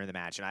mentioned it during the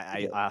match, and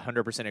I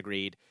 100%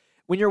 agreed.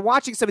 When you're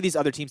watching some of these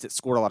other teams that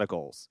scored a lot of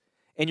goals,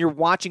 and you're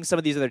watching some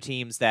of these other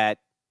teams that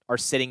are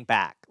sitting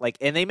back,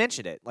 and they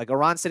mentioned it, like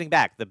Iran sitting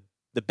back,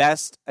 the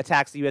best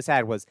attacks the U.S.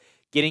 had was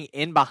getting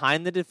in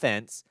behind the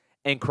defense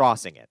and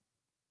crossing it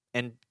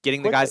and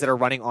getting the guys that are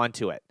running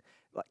onto it.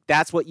 Like,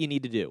 that's what and getting the guys that are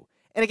running onto it. Like, that's what you need to do.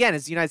 And again,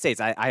 as the United States,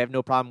 I have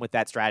no problem with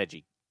that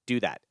strategy. Do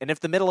that. And if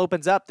the middle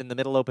opens up, then the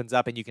middle opens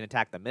up and you can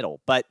attack the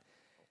middle. But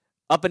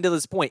up until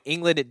this point,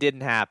 England, it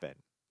didn't happen.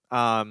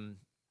 And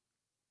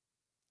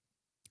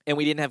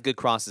we didn't have good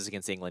crosses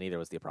against England either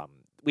was the problem.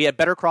 We had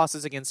better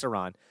crosses against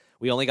Iran.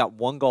 We only got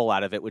one goal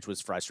out of it, which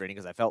was frustrating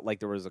because I felt like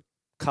there was a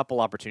couple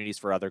opportunities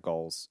for other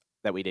goals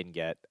that we didn't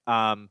get.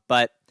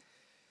 But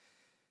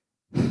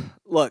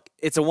look,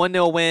 it's a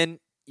 1-0 win.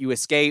 You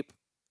escape.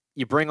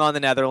 You bring on the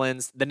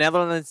Netherlands. The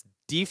Netherlands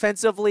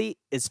defensively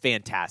is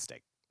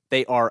fantastic.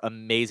 They are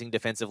amazing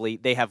defensively.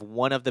 They have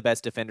one of the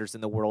best defenders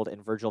in the world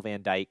in Virgil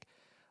van Dijk.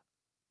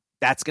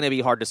 That's going to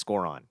be hard to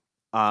score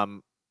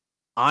on.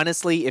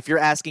 Honestly, if you're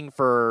asking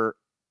for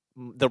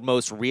the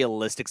most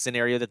realistic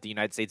scenario that the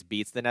United States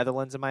beats the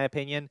Netherlands, in my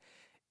opinion,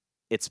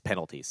 it's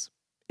penalties.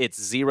 It's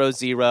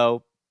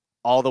 0-0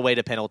 all the way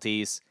to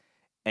penalties,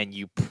 and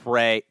you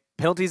pray.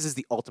 Penalties is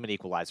the ultimate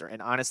equalizer.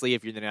 And honestly,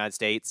 if you're the United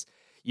States,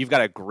 you've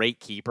got a great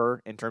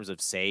keeper in terms of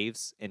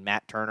saves in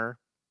Matt Turner.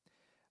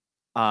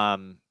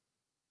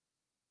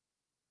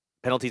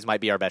 Penalties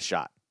might be our best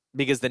shot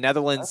because the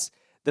Netherlands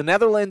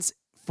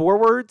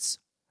forwards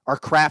are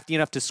crafty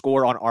enough to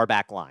score on our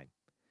back line,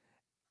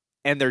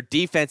 and their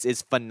defense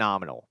is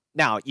phenomenal.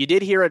 Now, you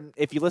did hear it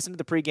if you listen to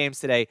the pre-games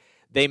today.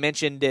 They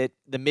mentioned it.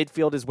 The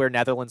midfield is where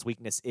Netherlands'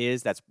 weakness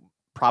is. That's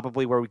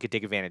probably where we could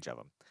take advantage of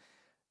them.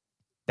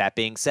 That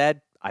being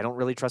said, I don't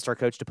really trust our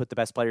coach to put the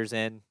best players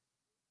in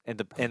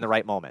the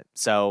right moment.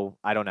 So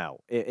I don't know.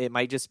 It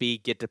might just be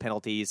get to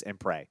penalties and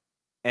pray.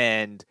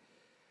 And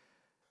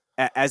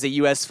as a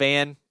U.S.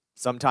 fan,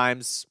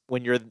 sometimes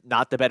when you're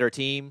not the better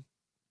team,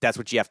 that's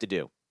what you have to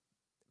do.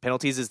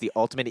 Penalties is the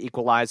ultimate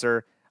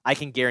equalizer. I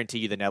can guarantee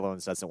you the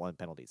Netherlands doesn't want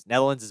penalties.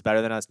 Netherlands is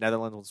better than us.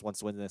 Netherlands wants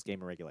to win this game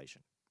in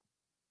regulation.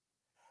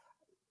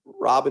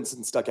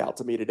 Robinson stuck out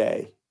to me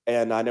today,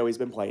 and I know he's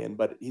been playing,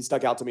 but he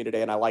stuck out to me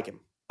today, and I like him.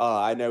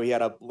 I know he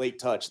had a late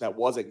touch that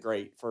wasn't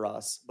great for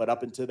us, but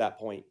up until that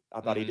point, I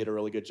thought he did a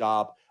really good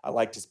job. I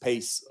liked his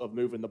pace of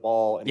moving the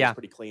ball, and he was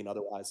pretty clean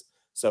otherwise.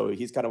 So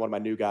he's kind of one of my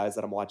new guys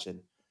that I'm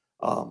watching.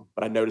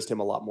 But I noticed him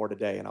a lot more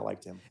today, and I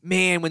liked him.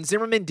 Man, when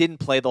Zimmerman didn't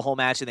play the whole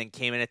match and then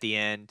came in at the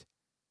end,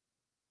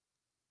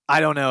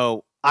 I don't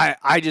know.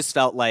 I just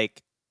felt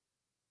like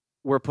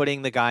we're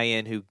putting the guy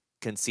in who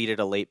conceded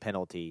a late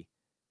penalty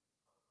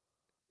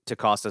to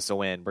cost us a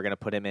win. We're going to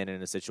put him in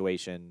a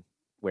situation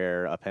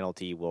where a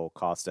penalty will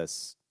cost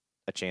us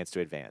a chance to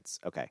advance.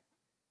 Okay.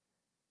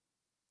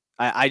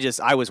 I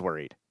was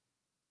worried.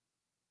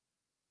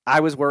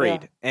 Yeah.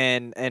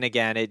 And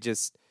again, it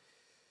just,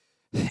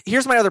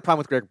 here's my other problem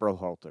with Greg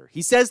Berhalter.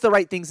 He says the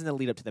right things in the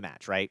lead up to the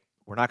match, right?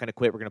 We're not going to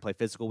quit. We're going to play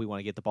physical. We want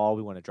to get the ball.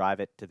 We want to drive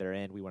it to their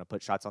end. We want to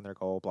put shots on their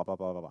goal, blah, blah,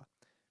 blah, blah, blah.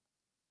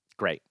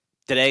 Great.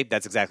 Today,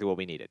 that's exactly what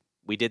we needed.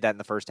 We did that in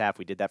the first half.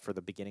 We did that for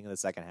the beginning of the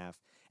second half.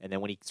 And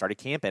then when he started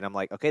camping, I'm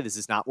like, okay, this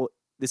is not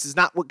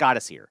what got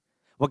us here.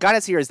 What got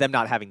us here is them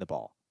not having the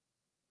ball.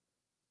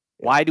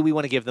 Why do we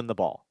want to give them the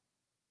ball?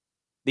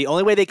 The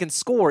only way they can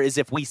score is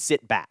if we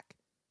sit back.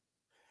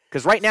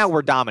 Because right now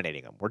we're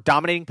dominating them. We're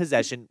dominating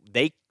possession.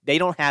 They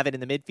don't have it in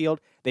the midfield.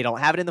 They don't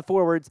have it in the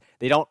forwards.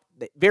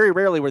 Very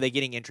rarely were they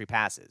getting entry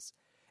passes.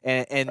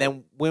 And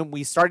then when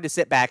we started to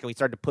sit back and we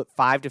started to put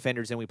 5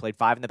 defenders in, we played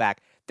 5 in the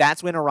back,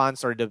 that's when Iran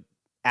started to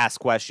ask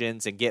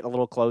questions and get a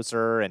little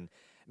closer and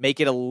make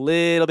it a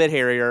little bit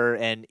hairier.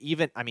 And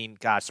even,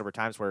 there were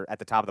times where at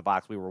the top of the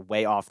box, we were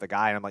way off the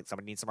guy. And I'm like,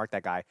 somebody needs to mark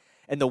that guy.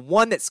 And the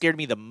one that scared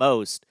me the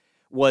most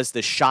was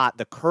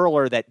the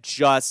curler that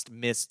just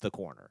missed the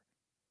corner.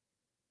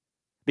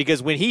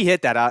 Because when he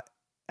hit that, I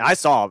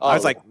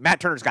was like, Matt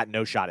Turner's got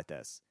no shot at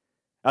this.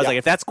 I was like,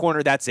 if that's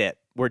corner, that's it.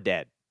 We're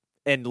dead.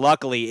 And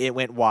luckily, it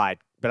went wide.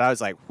 But I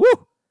was like,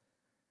 whew.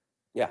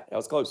 Yeah, that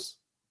was close.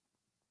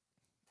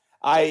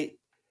 I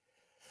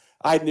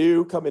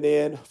knew coming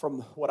in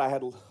from what I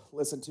had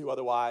listened to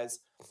otherwise,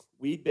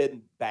 we'd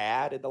been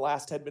bad in the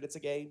last 10 minutes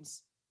of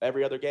games,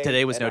 every other game.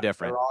 Today was no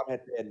different. Iran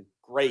had been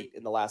great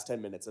in the last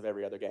 10 minutes of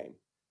every other game.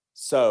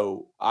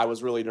 So I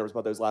was really nervous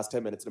about those last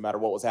 10 minutes, no matter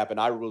what was happening.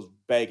 I was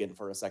begging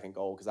for a second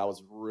goal because I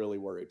was really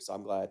worried. So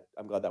I'm glad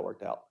that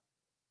worked out.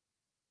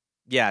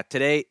 Yeah,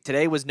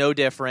 today was no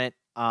different.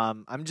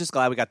 I'm just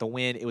glad we got the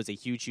win. It was a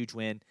huge, huge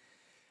win.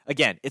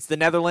 Again, it's the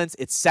Netherlands.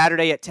 It's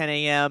Saturday at 10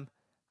 a.m.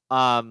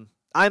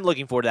 I'm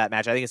looking forward to that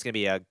match. I think it's going to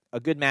be a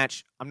good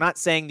match. I'm not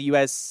saying the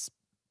U.S.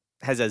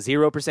 has a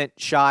 0%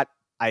 shot.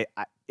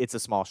 It's a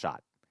small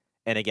shot.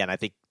 And again, I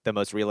think the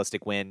most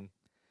realistic win,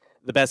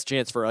 the best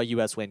chance for a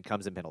U.S. win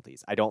comes in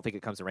penalties. I don't think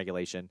it comes in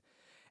regulation.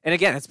 And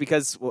again, it's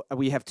because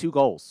we have 2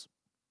 goals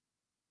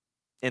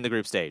in the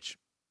group stage.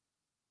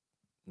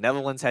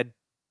 Netherlands had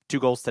 2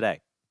 goals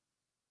today.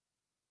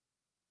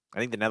 I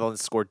think the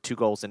Netherlands scored 2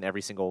 goals in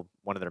every single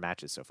one of their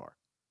matches so far.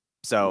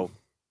 So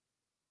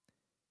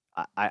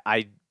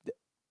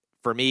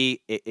for me,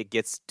 it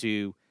gets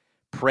to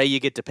pray you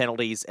get to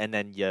penalties and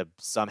then you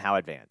somehow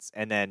advance.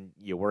 And then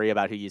you worry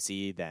about who you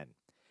see then.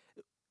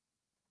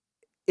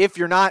 if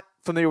you're not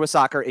familiar with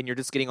soccer and you're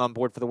just getting on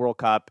board for the World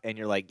Cup and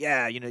you're like,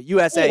 yeah,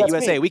 USA, Yeah,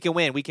 USA, me. we can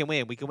win.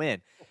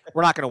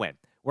 We're not going to win.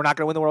 We're not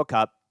going to win the World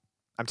Cup.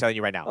 I'm telling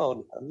you right now.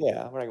 Oh,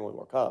 yeah, we're not going to win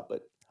World Cup,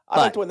 but I'd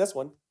like to win this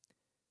one.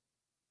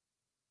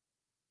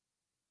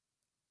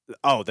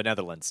 Oh, the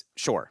Netherlands.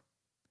 Sure.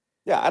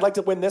 Yeah, I'd like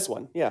to win this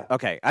one. Yeah.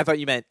 Okay. I thought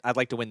you meant I'd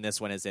like to win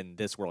this one as in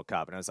this World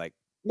Cup. And I was like,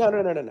 No.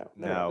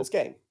 This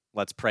game.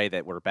 Let's pray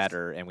that we're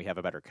better and we have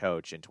a better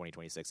coach in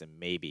 2026 and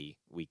maybe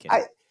we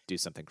can do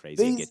something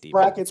crazy and get deep. These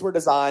brackets were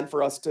designed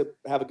for us to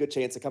have a good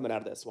chance of coming out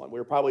of this one. We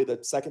were probably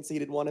the second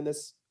seeded one in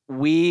this.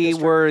 We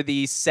were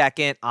the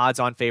second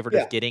odds-on favorite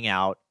of getting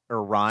out.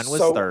 Iran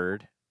was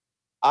third.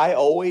 I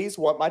always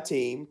want my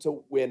team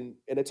to win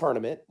in a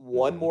tournament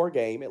one more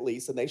game at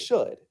least, and they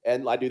should.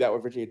 And I do that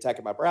with Virginia Tech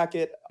in my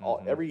bracket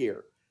every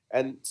year.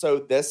 And so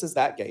this is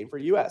that game for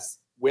U.S.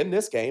 Win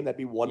this game. That'd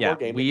be one more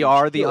game. We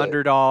are the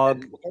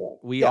underdog.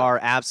 We are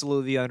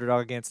absolutely the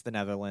underdog against the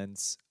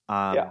Netherlands.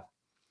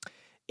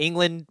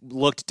 England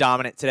looked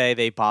dominant today.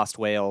 They bossed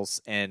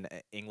Wales, and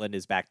England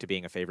is back to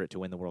being a favorite to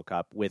win the World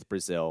Cup with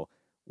Brazil,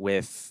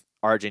 with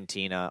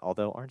Argentina.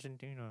 Although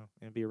Argentina,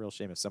 it'd be a real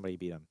shame if somebody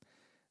beat them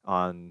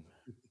on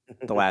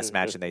the last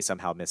match and they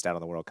somehow missed out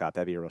on the World Cup.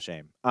 That'd be a real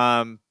shame.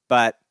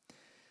 But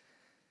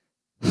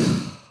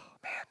man,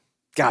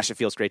 gosh, it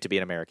feels great to be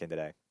an American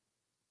today.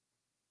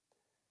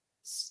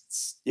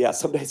 Yeah,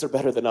 some days are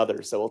better than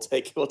others, so we'll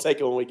take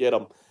it when we get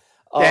them.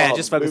 Yeah,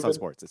 just focus on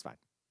sports. It's fine.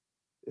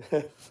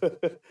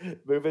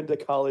 Moving to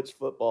college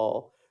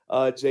football,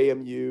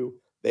 JMU,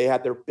 they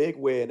had their big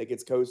win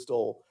against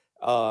Coastal.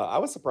 I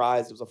was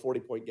surprised it was a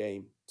 40-point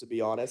game, to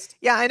be honest.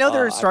 Yeah, I know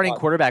their starting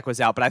quarterback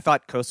was out, but I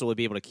thought Coastal would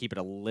be able to keep it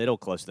a little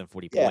closer than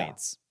 40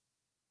 points.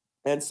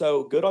 And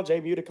so good on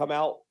JMU to come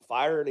out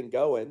firing and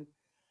going.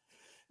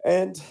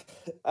 And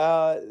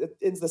it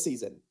ends the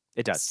season.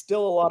 It does.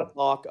 Still a lot of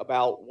talk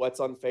about what's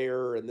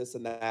unfair and this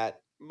and that.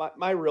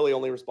 My really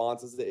only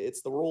response is that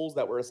it's the rules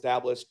that were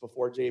established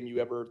before JMU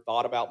ever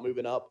thought about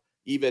moving up,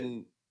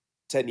 even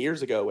 10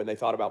 years ago when they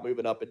thought about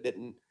moving up. It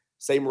didn't.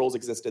 Same rules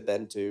existed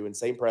then too, and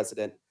same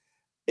precedent.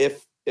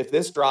 If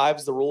this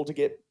drives the rule to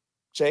get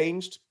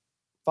changed,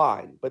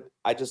 fine. But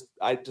I just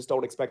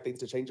don't expect things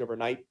to change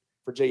overnight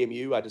for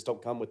JMU. I just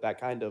don't come with that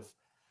kind of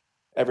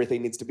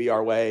everything needs to be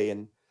our way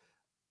and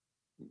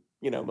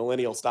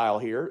millennial style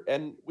here,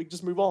 and we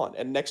just move on.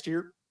 And next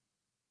year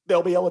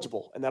they'll be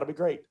eligible, and that'll be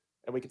great.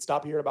 And we can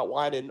stop hearing about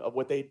whining of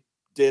what they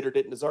did or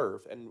didn't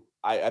deserve. And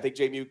I think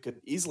JMU could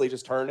easily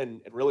just turn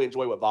and really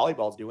enjoy what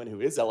volleyball's doing,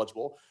 who is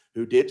eligible,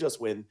 who did just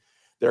win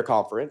their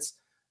conference,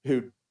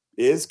 who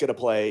is going to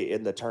play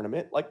in the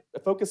tournament. Like,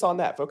 focus on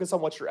that. Focus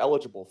on what you're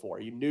eligible for.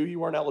 You knew you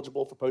weren't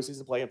eligible for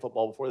postseason play in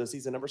football before the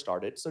season ever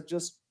started. So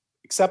just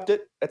accept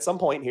it at some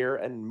point here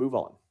and move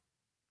on.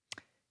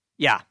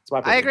 Yeah,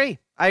 I agree.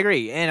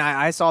 And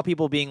I saw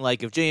people being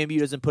like, if JMU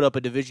doesn't put up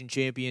a division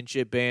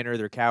championship banner,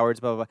 they're cowards,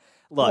 blah, blah,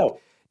 blah.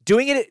 Look,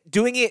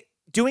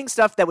 doing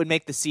stuff that would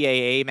make the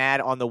CAA mad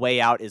on the way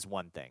out is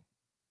one thing,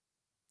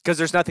 because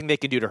there's nothing they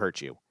can do to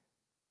hurt you.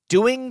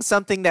 Doing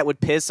something that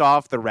would piss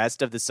off the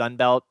rest of the Sun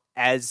Belt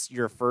as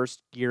your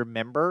first year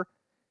member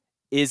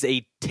is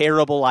a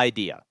terrible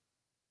idea.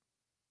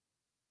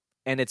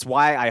 And it's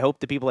why I hope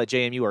the people at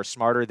JMU are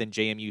smarter than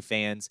JMU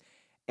fans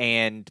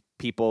and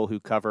people who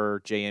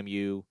cover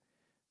JMU.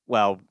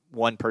 Well,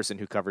 one person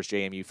who covers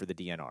JMU for the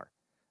DNR,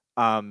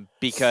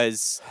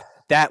 because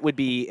that would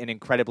be an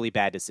incredibly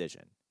bad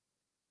decision.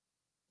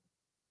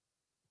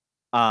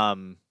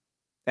 And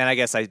I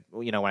guess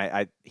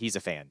he's a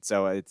fan,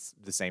 so it's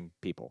the same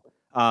people.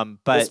 But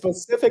the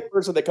specific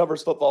person that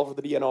covers football for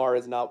the DNR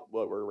is not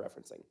what we're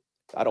referencing.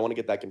 I don't want to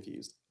get that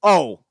confused.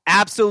 Oh,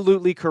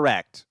 absolutely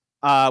correct.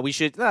 We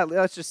should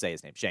let's just say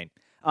his name, Shane.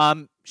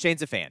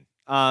 Shane's a fan.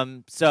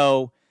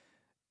 So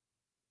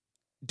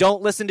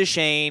don't listen to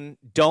Shane.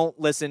 Don't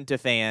listen to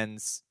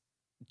fans.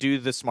 Do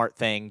the smart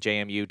thing,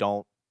 JMU.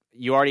 Don't.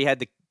 You already had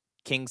the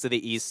Kings of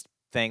the East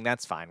thing.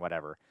 That's fine,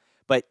 whatever.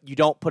 But you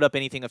don't put up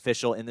anything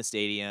official in the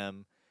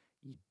stadium.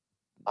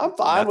 I'm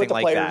fine with the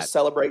players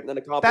celebrating an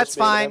accomplishment. That's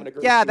fine.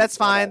 Yeah, that's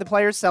fine. The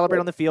players celebrate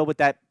on the field with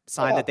that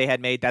sign that they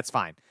had made. That's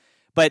fine.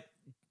 But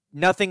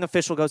nothing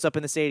official goes up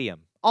in the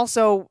stadium.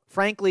 Also,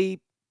 frankly,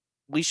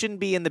 we shouldn't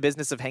be in the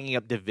business of hanging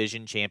up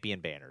division champion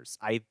banners.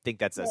 I think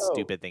that's a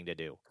stupid thing to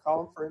do.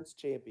 Conference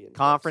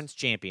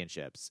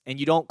championships. And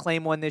you don't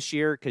claim one this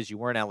year because you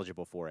weren't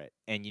eligible for it.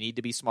 And you need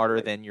to be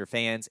smarter than your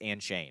fans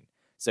and Shane.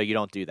 So you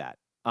don't do that.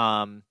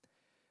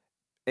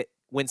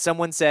 When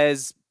someone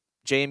says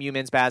JMU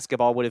men's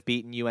basketball would have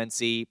beaten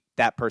UNC,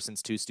 that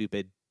person's too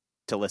stupid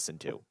to listen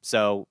to.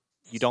 So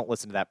you don't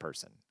listen to that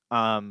person.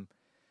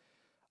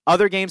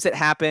 Other games that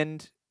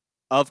happened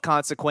of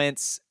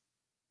consequence,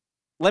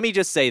 let me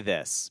just say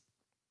this.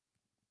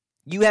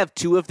 You have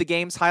two of the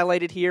games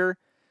highlighted here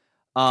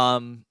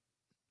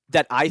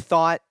that I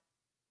thought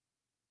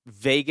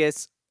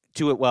Vegas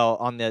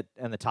on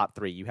the top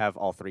three. You have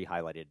all three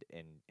highlighted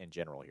in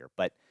general here.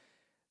 But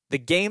the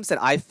games that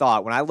I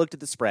thought, when I looked at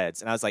the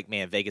spreads, and I was like,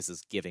 man, Vegas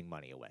is giving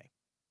money away.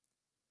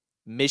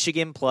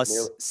 Michigan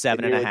plus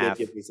 7.5.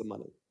 Give me some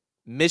money.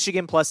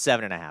 Michigan plus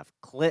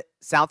 7.5.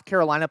 South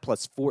Carolina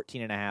plus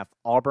 14.5.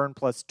 Auburn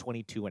plus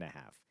 22.5.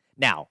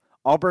 Now,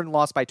 Auburn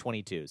lost by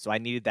 22, so I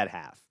needed that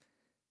half,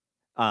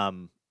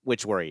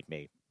 which worried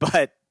me,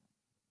 but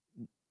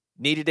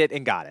needed it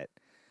and got it.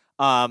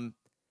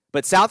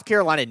 But South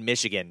Carolina and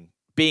Michigan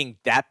being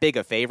that big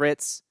of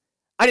favorites,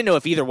 I didn't know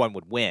if either one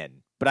would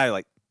win, but I was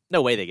like,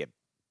 no way they get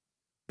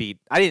beat.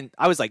 I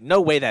was like,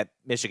 no way that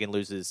Michigan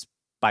loses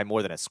by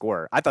more than a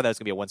score. I thought that was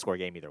going to be a one-score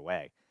game either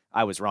way.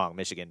 I was wrong.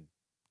 Michigan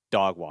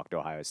dog walked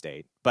Ohio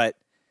State. But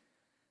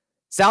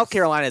South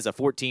Carolina is a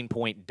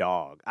 14-point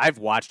dog. I've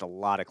watched a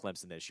lot of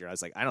Clemson this year. I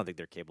was like, I don't think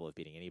they're capable of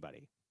beating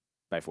anybody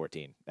by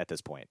 14 at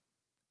this point.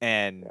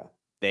 And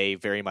they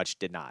very much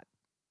did not.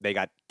 They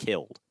got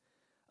killed.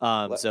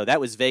 So that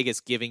was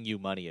Vegas giving you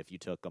money if you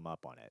took them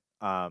up on it.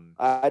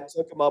 I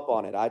took them up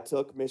on it. I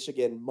took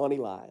Michigan money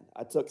line.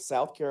 I took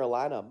South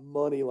Carolina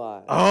money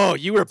line. Oh,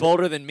 you were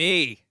bolder than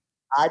me.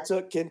 I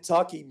took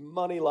Kentucky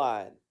money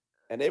line,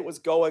 and it was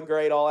going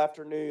great all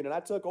afternoon. And I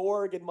took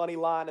Oregon money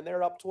line, and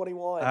they're up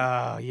 21.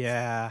 Oh,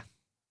 yeah.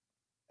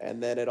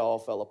 And then it all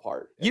fell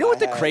apart. You know what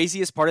the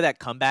craziest part of that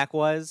comeback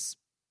was?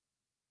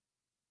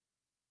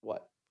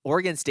 What?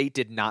 Oregon State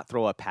did not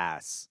throw a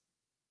pass.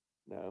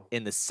 No.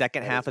 In the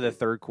second half of the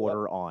third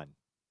quarter on.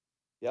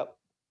 Yep.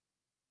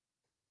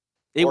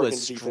 It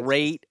was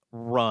straight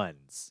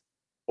runs.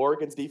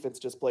 Oregon's defense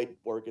just played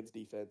Oregon's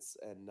defense,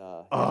 and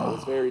it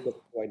was very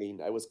disappointing.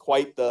 It was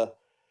quite the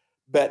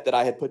bet that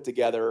I had put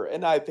together,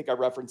 and I think I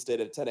referenced it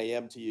at 10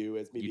 a.m. to you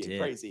as me being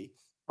crazy.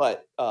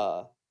 But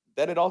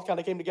then it all kind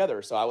of came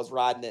together, so I was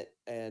riding it,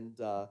 and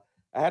I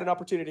had an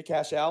opportunity to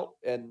cash out,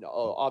 and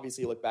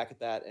obviously look back at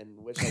that and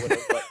wish I would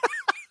have, but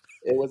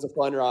it was a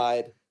fun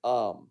ride.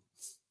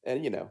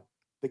 And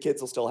the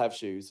kids will still have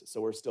shoes, so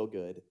we're still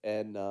good.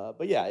 And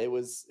but yeah, it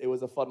was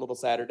a fun little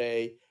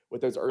Saturday with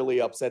those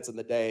early upsets in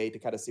the day to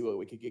kind of see what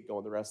we could get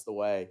going the rest of the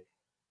way.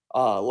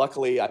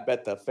 Luckily, I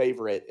bet the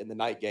favorite in the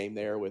night game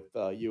there with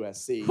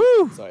USC,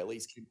 so I at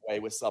least came away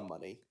with some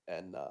money,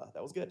 and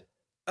that was good.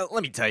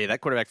 Let me tell you, that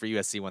quarterback for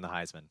USC won the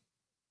Heisman.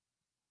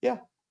 Yeah,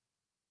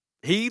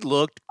 he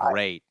looked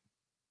great.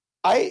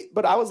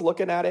 But I was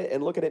looking at it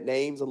and looking at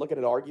names and looking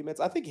at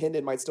arguments. I think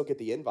Hendon might still get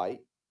the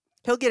invite.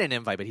 He'll get an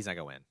invite, but he's not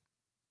going to win.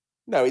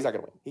 No, he's not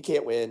going to win. He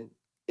can't win.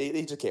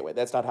 He just can't win.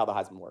 That's not how the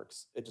Heisman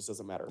works. It just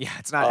doesn't matter. Yeah,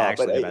 it's not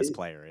actually the best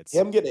player. It's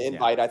him getting an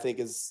invite. I think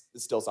is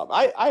still something.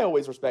 I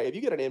always respect. If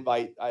you get an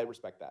invite, I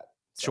respect that.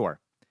 So. Sure.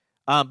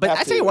 But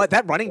I tell you what,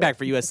 that running back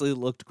for USC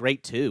looked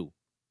great too.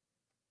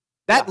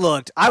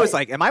 I was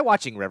like, am I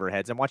watching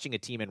Riverheads? I'm watching a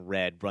team in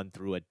red run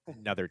through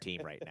another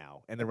team right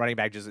now, and the running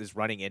back just is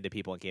running into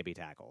people and can't be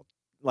tackled.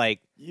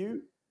 Like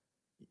you've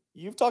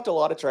talked a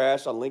lot of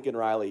trash on Lincoln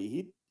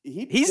Riley.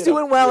 He's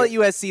doing well at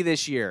USC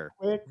this year.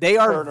 They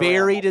are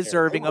very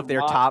deserving of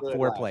their top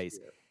 4 place.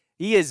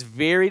 He is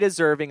very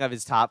deserving of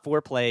his top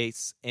 4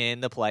 place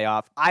in the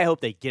playoff. I hope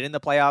they get in the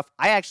playoff.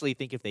 I actually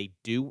think if they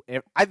do,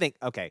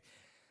 okay,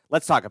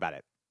 let's talk about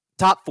it.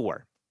 Top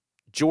 4,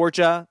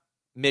 Georgia,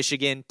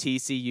 Michigan,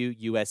 TCU,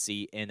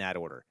 USC, in that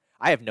order.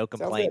 I have no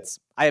complaints.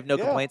 I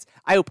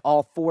hope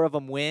all 4 of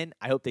them win.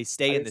 I hope they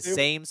stay in the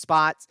same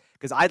spots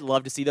because I'd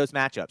love to see those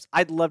matchups.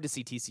 I'd love to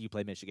see TCU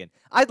play Michigan.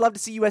 I'd love to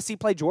see USC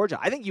play Georgia.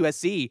 I think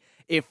USC,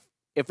 if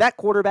that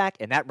quarterback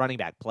and that running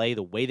back play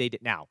the way they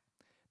did now,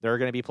 they're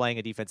going to be playing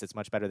a defense that's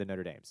much better than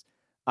Notre Dame's.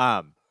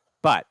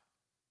 But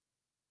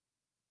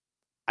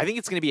I think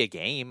it's going to be a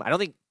game. I don't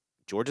think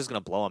Georgia's going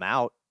to blow them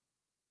out.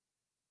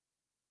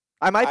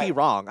 I might be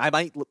wrong. I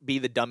might be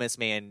the dumbest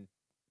man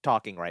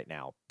talking right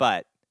now,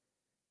 but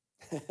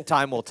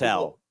time will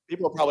tell.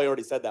 People have probably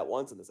already said that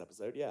once in this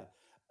episode. Yeah.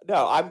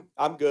 No,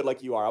 I'm good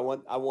like you are. I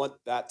want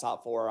that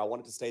top 4. I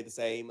want it to stay the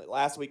same.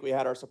 Last week we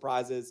had our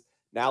surprises.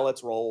 Now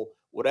let's roll.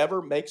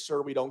 Whatever, make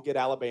sure we don't get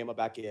Alabama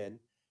back in.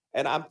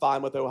 And I'm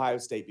fine with Ohio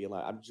State being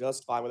like, I'm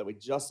just fine with it. We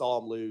just saw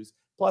them lose.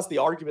 Plus the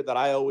argument that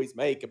I always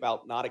make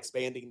about not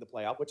expanding the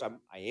playoff, which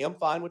I am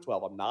fine with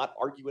 12. I'm not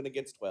arguing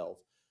against 12.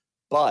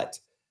 But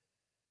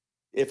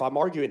if I'm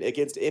arguing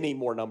against any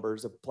more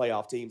numbers of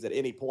playoff teams at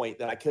any point,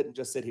 then I couldn't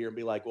just sit here and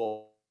be like,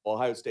 well,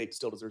 Ohio State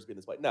still deserves to be in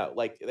this way. No,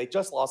 like they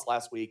just lost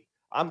last week.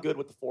 I'm good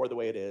with the 4 the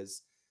way it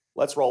is.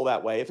 Let's roll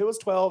that way. If it was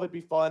 12, it'd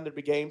be fun. There'd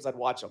be games. I'd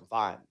watch them.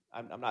 Fine.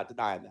 I'm not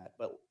denying that,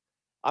 but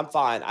I'm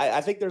fine.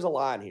 I think there's a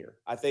line here.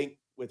 I think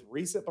with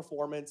recent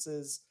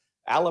performances,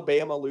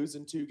 Alabama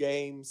losing 2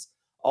 games,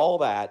 all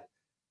that,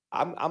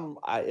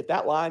 if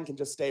that line can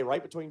just stay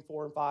right between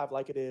 4 and 5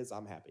 like it is,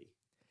 I'm happy.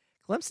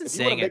 Clemson if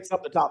you want to mix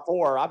up the top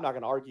 4, I'm not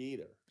going to argue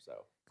either.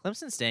 So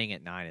Clemson staying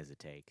at 9 is a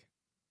take.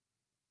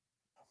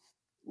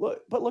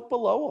 Look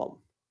below them.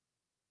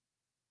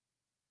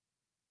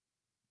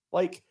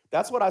 Like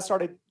that's what I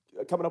started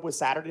coming up with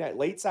Saturday night,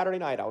 late Saturday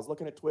night. I was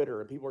looking at Twitter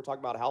and people were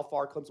talking about how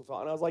far Clemson fell,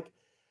 and I was like,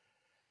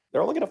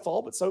 they're only going to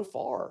fall, but so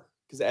far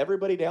because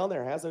everybody down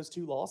there has those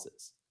 2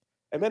 losses.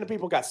 And then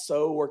people got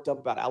so worked up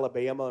about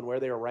Alabama and where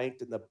they were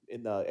ranked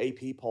in the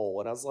AP poll,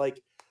 and I was like,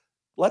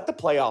 let the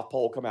playoff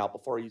poll come out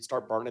before you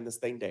start burning this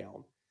thing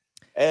down.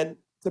 And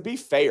to be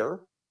fair,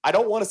 I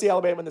don't want to see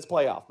Alabama in this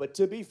playoff, but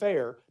to be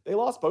fair, they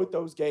lost both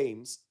those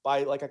games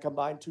by like a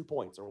combined 2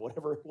 points or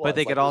whatever it was. But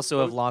they could like,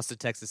 also have lost to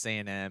Texas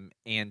A&M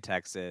and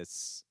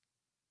Texas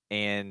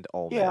and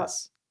Ole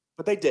Miss.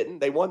 But they didn't.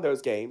 They won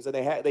those games, and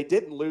they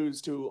didn't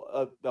lose to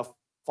the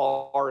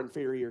far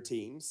inferior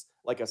teams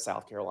like a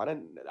South Carolina.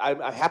 And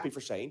I'm happy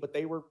for Shane, but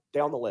they were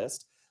down the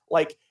list.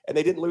 Like, and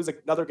they didn't lose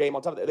another game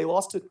on top of that. They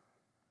lost to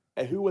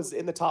who was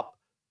in the top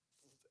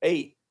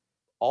 8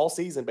 all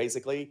season,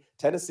 basically,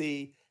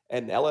 Tennessee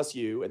and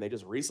LSU, and they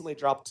just recently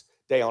dropped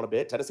down a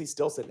bit. Tennessee's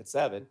still sitting at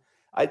 7.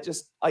 I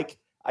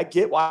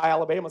get why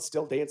Alabama's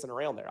still dancing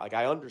around there. Like,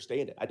 I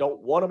understand it. I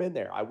don't want them in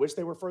there. I wish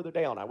they were further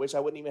down. I wish I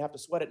wouldn't even have to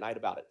sweat at night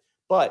about it.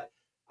 But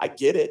I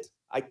get it.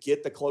 I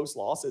get the close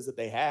losses that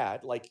they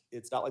had. Like,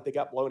 it's not like they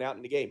got blown out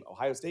in the game.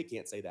 Ohio State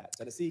can't say that.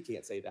 Tennessee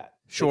can't say that.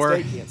 Sure.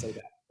 State can't say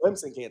that.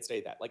 Clemson can't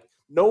say that. Like,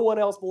 no one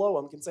else below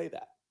them can say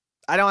that.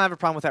 I don't have a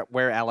problem with that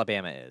where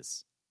Alabama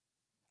is.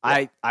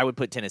 Yeah. I would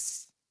put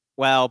Tennessee.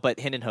 Well, but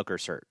Hendon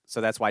Hooker's hurt,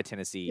 so that's why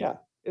Tennessee. Yeah,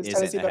 is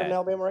Tennessee better than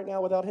Alabama right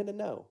now without Hendon?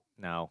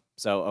 No.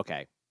 So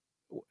okay,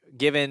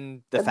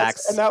 given the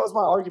facts, and that was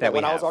my argument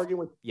when I was arguing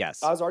with.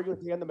 Yes, I was arguing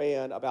with Dan the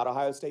Man about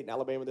Ohio State and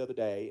Alabama the other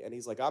day, and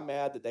he's like, "I'm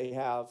mad that they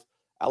have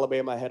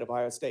Alabama ahead of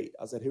Ohio State."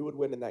 I said, "Who would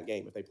win in that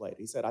game if they played?"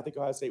 He said, "I think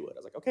Ohio State would." I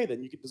was like, "Okay,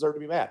 then you could deserve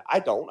to be mad." I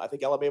don't. I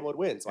think Alabama would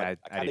win. So I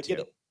kind of get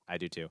it. I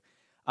do too.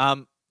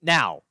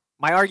 Now,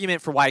 my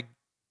argument for why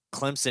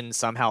Clemson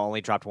somehow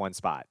only dropped one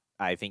spot.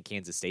 I think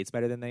Kansas State's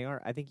better than they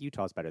are. I think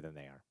Utah's better than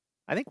they are.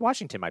 I think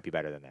Washington might be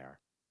better than they are.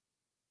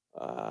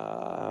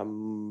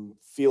 I'm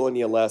feeling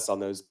you less on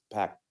those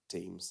Pac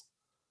teams.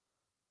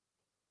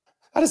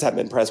 I just haven't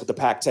been impressed with the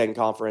Pac-10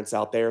 conference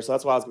out there, so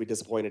that's why I was going to be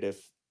disappointed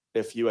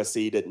if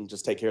USC didn't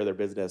just take care of their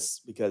business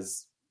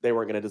because they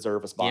weren't going to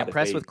deserve a spot. You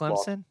impressed with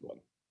Clemson?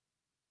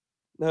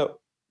 No,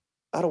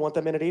 I don't want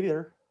them in it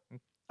either.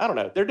 I don't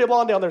know. They're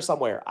belong down there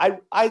somewhere.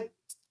 I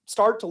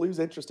start to lose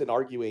interest in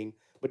arguing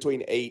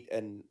between 8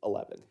 and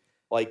 11.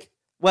 Like,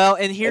 well,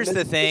 and here's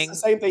the thing.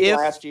 It's the same thing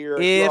last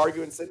year. You're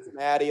arguing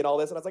Cincinnati and all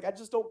this. And I was like, I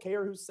just don't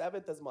care who's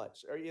 7th as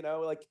much. Or,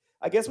 like,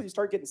 I guess when you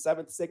start getting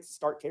 7th, 6th, you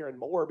start caring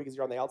more because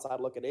you're on the outside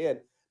looking in.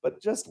 But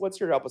just once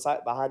you're up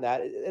behind that,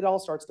 it all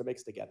starts to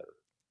mix together.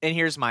 And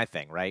here's my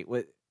thing, right?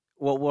 What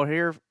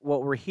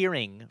we're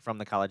hearing from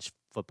the College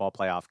Football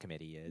Playoff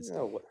Committee is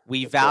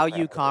we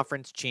value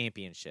conference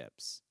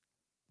championships.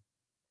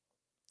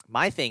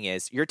 My thing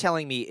is, you're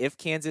telling me if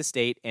Kansas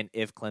State and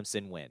if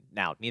Clemson win.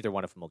 Now, neither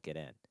one of them will get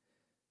in.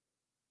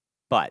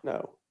 But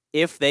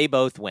if they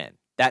both win,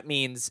 that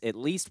means at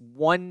least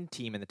one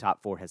team in the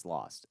top 4 has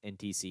lost in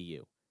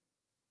TCU.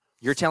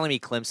 You're telling me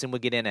Clemson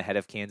would get in ahead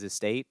of Kansas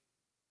State?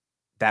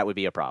 That would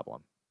be a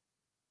problem.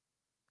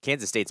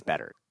 Kansas State's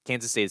better.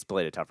 Kansas State's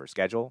played a tougher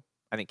schedule.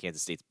 I think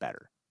Kansas State's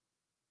better.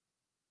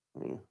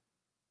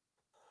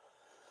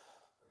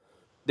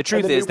 The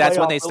truth is, that's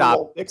when they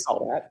stop.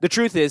 The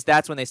truth is,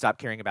 that's when they stop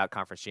caring about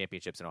conference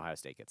championships and Ohio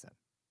State gets in.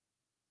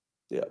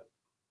 Yeah.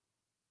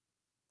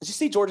 Did you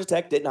see Georgia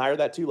Tech didn't hire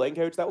that Tulane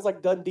coach? That was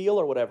like done deal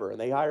or whatever.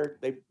 And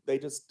they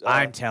just.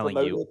 I'm telling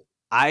you,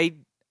 I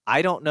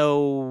don't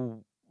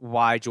know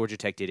why Georgia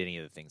Tech did any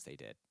of the things they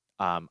did.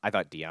 I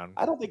thought Deion.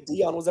 I don't think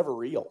Deion was ever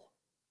real.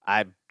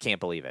 I can't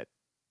believe it.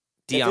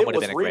 Deion would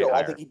have been a great hire.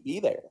 I think he'd be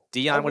there.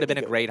 Deion would have been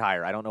a great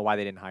hire. I don't know why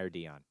they didn't hire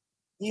Deion.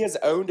 He has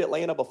owned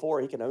Atlanta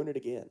before. He can own it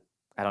again.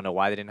 I don't know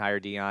why they didn't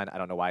hire Deion. I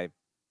don't know why.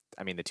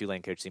 I mean, the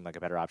Tulane coach seemed like a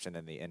better option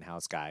than the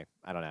in-house guy.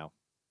 I don't know.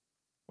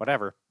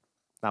 Whatever.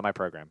 Not my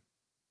program.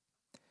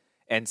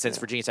 And since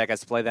Virginia Tech has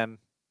to play them,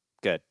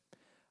 good.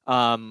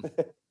 But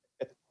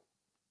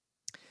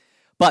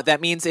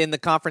that means in the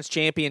conference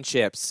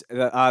championships,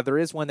 there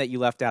is one that you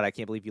left out. I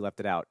can't believe you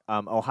left it out.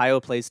 Ohio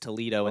plays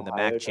Toledo in the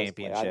MAC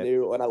championship. I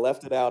knew when I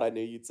left it out, I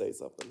knew you'd say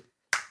something.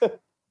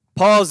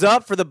 Paul's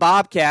up for the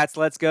Bobcats.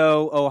 Let's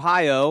go,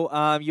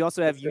 Ohio. You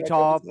also have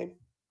Utah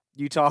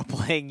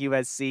playing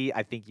USC.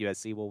 I think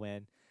USC will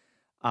win.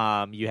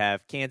 You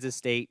have Kansas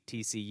State,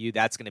 TCU.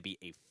 That's going to be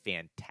a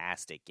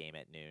fantastic game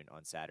at noon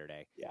on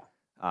Saturday. Yeah.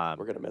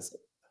 We're going to miss it.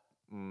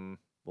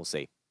 We'll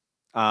see.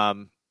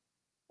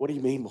 What do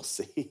you mean we'll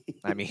see?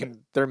 I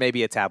mean, there may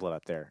be a tablet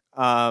up there.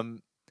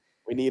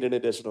 We need an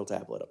additional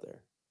tablet up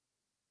there.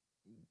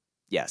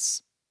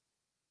 Yes.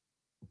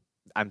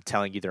 I'm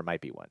telling you there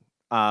might be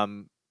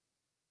one.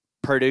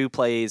 Purdue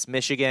plays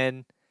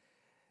Michigan.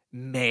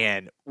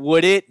 Man,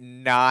 would it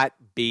not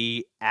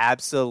be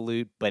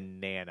absolute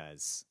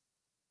bananas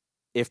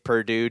if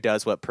Purdue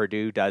does what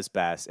Purdue does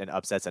best and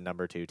upsets a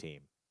number 2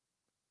 team?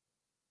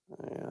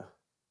 Yeah.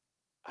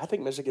 I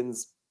think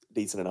Michigan's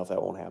decent enough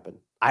that won't happen.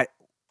 I'm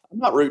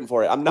not rooting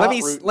for it.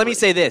 Let me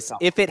say this.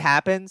 If it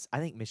happens, I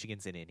think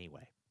Michigan's in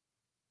anyway.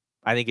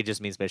 I think it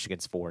just means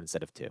Michigan's 4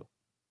 instead of 2.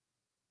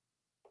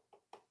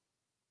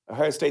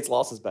 Ohio State's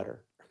loss is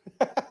better.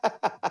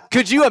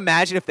 Could you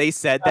imagine if they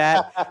said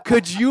that?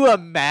 Could you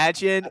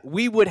imagine?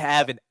 We would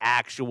have an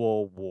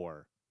actual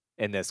war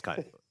in this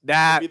country.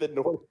 That would be the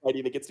North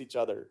fighting against each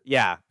other.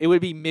 Yeah, it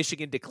would be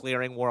Michigan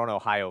declaring war on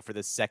Ohio for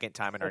the second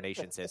time in our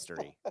nation's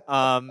history.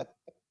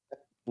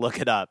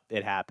 Look it up.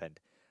 It happened.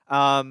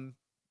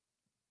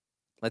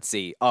 let's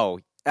see. Oh,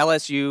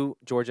 LSU,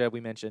 Georgia, we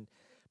mentioned.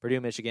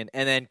 Purdue, Michigan.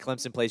 And then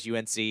Clemson plays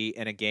UNC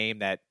in a game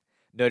that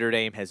Notre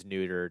Dame has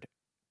neutered.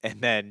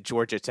 And then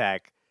Georgia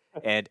Tech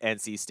and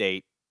NC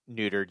State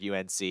neutered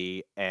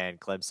UNC, and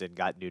Clemson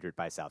got neutered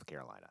by South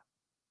Carolina.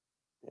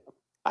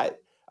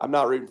 I'm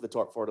not rooting for the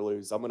Top 4 to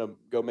lose. I'm going to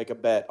go make a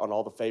bet on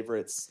all the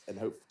favorites and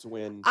hope to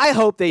win. I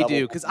hope they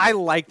do, because I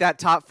like that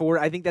top 4.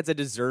 I think that's a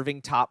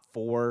deserving top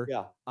 4.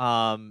 Yeah.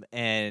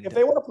 And if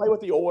they want to play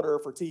with the order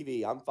for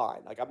TV, I'm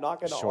fine. Like, I'm not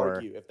going to Sure.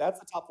 argue. If that's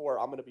the top 4,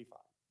 I'm going to be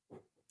fine.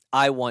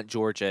 I want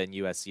Georgia and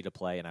USC to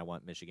play, and I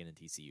want Michigan and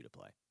TCU to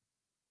play.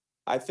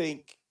 I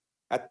think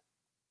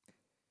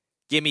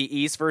Give me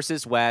East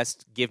versus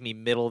West. Give me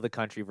middle of the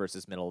country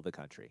versus middle of the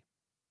country.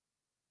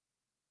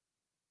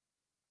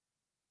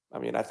 I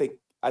mean, I think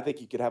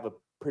you could have a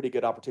pretty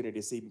good opportunity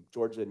to see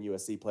Georgia and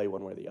USC play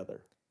one way or the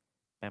other.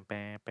 Bam,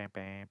 bam, bam,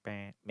 bam,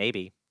 bam.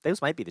 Maybe.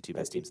 Those might be the two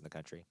best teams in the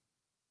country.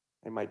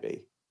 They might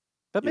be.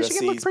 But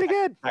Michigan looked pretty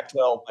good.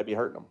 Pac-12 might be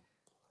hurting them.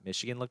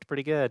 Michigan looked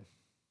pretty good.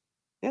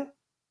 Yeah,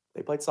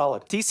 they played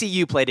solid.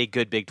 TCU played a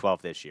good Big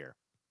 12 this year.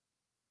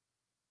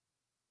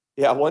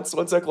 Yeah, once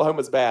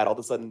Oklahoma's bad, all of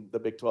a sudden the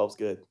Big 12's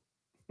good.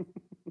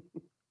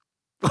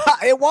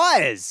 It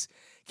was.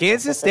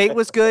 Kansas State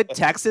was good.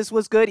 Texas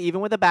was good.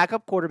 Even with a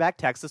backup quarterback,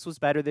 Texas was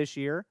better this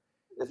year.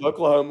 If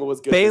Oklahoma was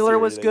good, Baylor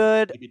was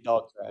good. They'd be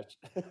dog trash.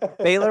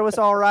 Baylor was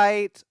all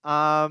right.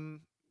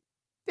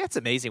 It's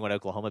amazing what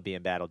Oklahoma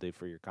being bad will do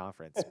for your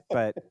conference.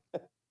 But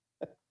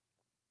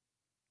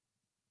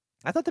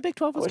I thought the Big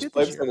 12 was good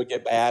this year. Clemson would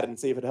get bad and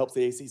see if it helps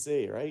the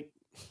ACC, right?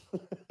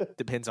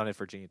 Depends on if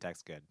Virginia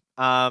Tech's good.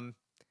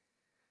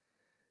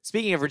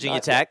 Speaking of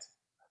Virginia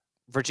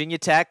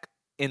Tech,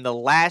 in the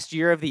last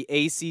year of the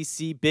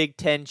ACC Big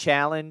Ten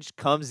Challenge,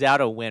 comes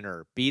out a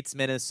winner, beats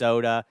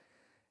Minnesota.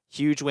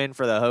 Huge win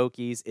for the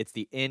Hokies. It's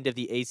the end of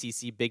the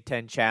ACC Big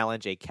Ten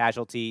Challenge, a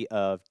casualty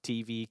of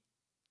TV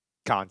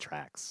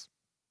contracts.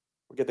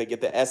 They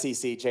get the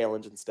SEC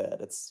Challenge instead.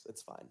 It's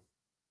fine.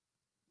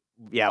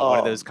 Yeah, one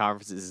of those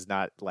conferences is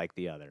not like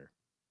the other.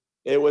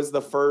 It was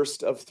the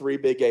first of 3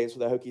 big games for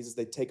the Hokies as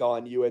they take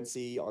on UNC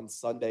on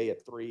Sunday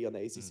at 3 on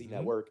the ACC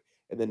network.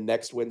 And then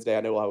next Wednesday,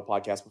 I know we'll have a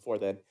podcast before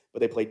then, but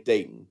they play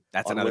Dayton.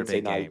 That's another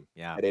Wednesday big game.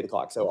 Yeah. At 8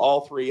 o'clock. So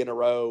all 3 in a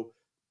row,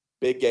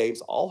 big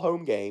games, all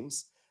home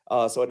games.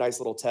 So a nice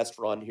little test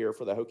run here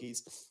for the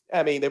Hokies.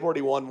 I mean, they've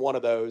already won one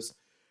of those.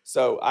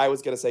 So I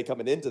was going to say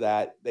coming into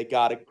that, they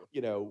got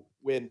to,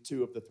 win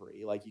 2 of the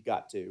 3. Like you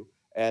got to.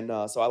 And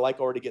so I like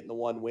already getting the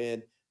 1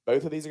 win.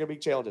 Both of these are going to be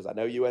challenges. I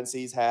know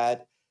UNC's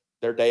had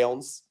their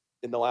downs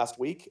in the last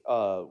week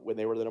when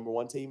they were the number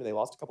 1 team and they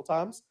lost a couple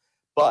times.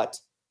 But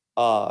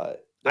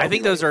I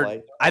think those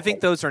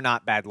are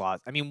not bad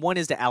losses. I mean, one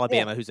is to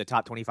Alabama, who's a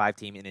top 25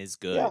 team and is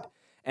good. Yeah.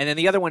 And then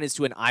the other one is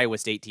to an Iowa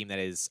State team that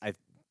is,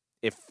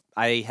 if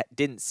I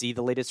didn't see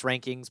the latest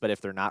rankings, but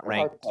if they're not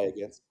ranked,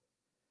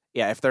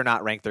 if they're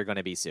not ranked, they're going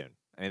to be soon.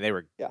 I mean,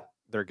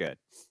 they're good.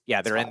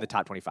 Yeah, they're in the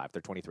top 25.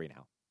 They're 23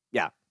 now.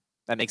 Yeah,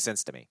 that makes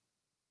sense to me.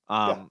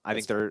 I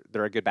think they're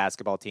a good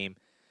basketball team.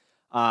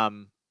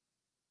 And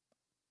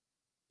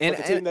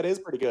the team that is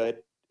pretty good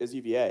is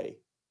UVA.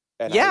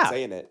 And I'm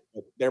saying it,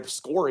 but they're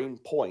scoring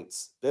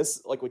points.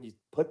 This, like when you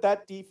put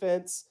that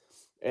defense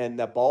and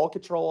that ball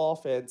control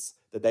offense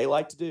that they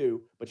like to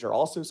do, but you're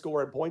also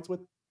scoring points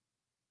with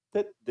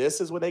it,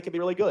 this is when they can be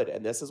really good.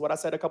 And this is what I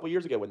said a couple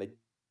years ago when they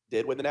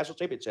did win the national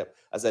championship.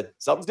 I said,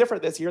 something's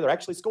different this year. They're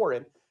actually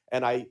scoring.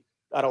 And I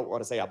don't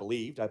want to say I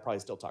believed. I probably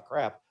still talk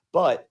crap.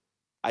 But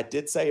I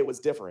did say it was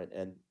different.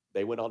 And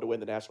they went on to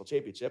win the national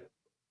championship.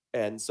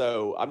 And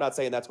so I'm not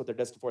saying that's what they're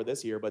destined for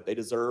this year, but they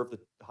deserve the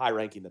high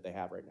ranking that they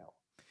have right now.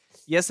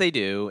 Yes, they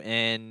do.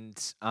 And,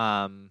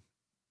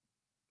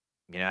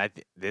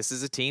 this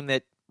is a team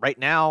that right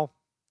now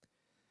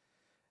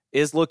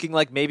is looking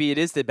like maybe it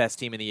is the best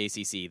team in the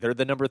ACC. They're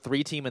the number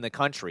 3 team in the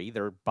country.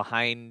 They're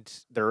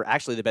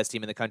actually the best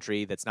team in the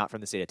country that's not from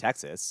the state of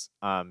Texas,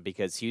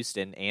 because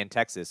Houston and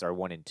Texas are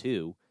 1 and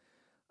 2.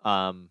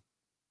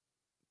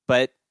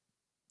 But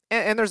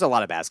there's a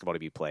lot of basketball to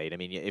be played. I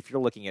mean, if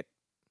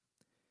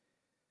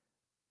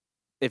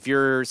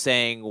you're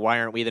saying, why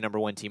aren't we the number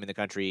 1 team in the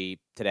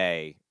country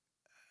today?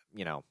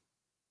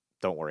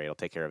 Don't worry, it'll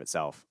take care of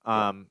itself.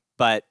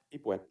 But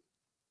keep winning.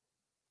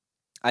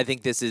 I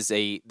think this is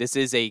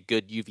a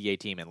good UVA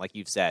team, and like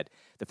you've said,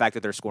 the fact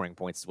that they're scoring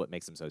points is what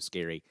makes them so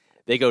scary.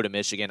 They go to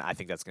Michigan, I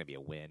think that's going to be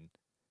a win.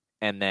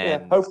 And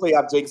then hopefully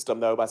I've jinxed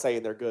them though by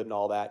saying they're good and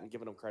all that, and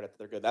giving them credit that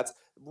they're good. That's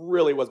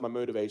really was my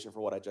motivation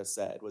for what I just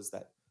said. Was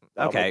that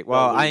okay?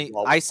 Well,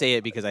 I say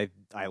it because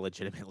I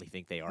legitimately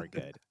think they are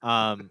good.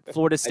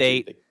 Florida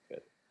State.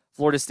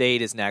 Florida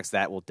State is next.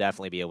 That will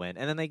definitely be a win.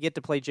 And then they get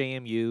to play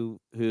JMU,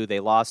 who they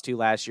lost to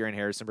last year in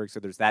Harrisonburg, so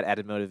there's that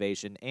added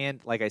motivation.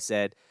 And like I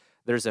said,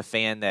 there's a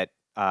fan that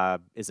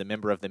is a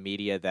member of the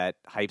media that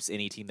hypes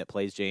any team that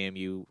plays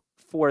JMU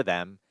for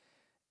them.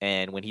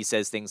 And when he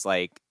says things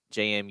like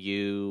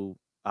JMU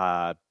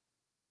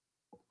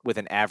with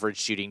an average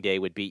shooting day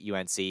would beat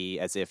UNC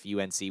as if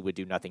UNC would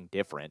do nothing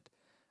different,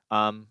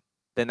 then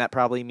that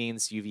probably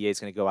means UVA is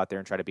going to go out there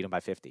and try to beat them by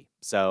 50.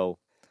 So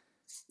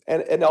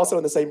And also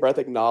in the same breath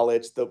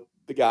acknowledge the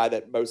guy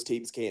that most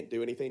teams can't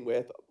do anything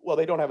with. Well,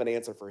 they don't have an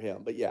answer for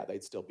him, but yeah,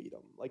 they'd still beat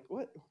him. Like,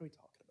 what are we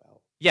talking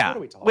about? Yeah, what are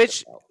we talking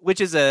about? Which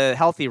is a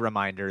healthy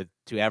reminder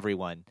to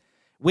everyone.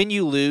 When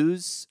you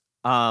lose,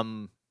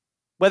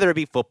 whether it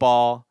be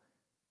football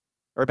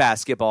or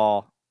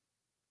basketball,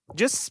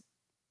 just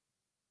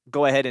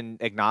go ahead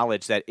and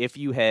acknowledge that if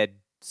you had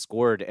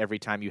scored every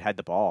time you had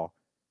the ball,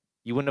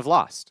 you wouldn't have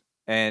lost.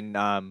 And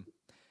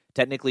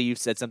technically, you've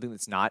said something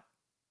that's not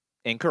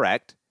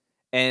incorrect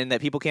and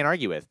that people can't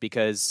argue with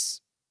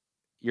because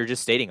you're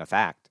just stating a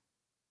fact.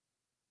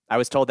 I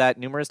was told that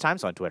numerous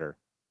times on Twitter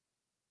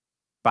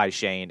by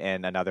Shane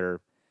and another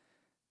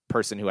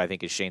person who I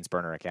think is Shane's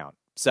burner account.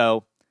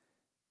 So,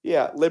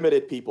 yeah,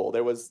 limited people.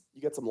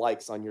 You got some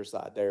likes on your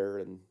side there,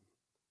 and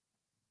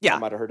yeah, I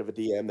might have heard of a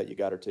DM that you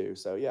got or two.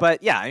 So yeah,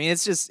 but yeah, I mean,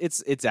 it's just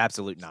it's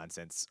absolute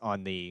nonsense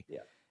on the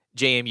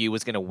JMU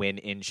was going to win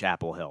in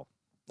Chapel Hill.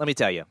 Let me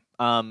tell you,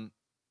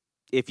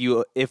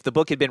 if the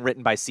book had been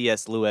written by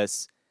C.S.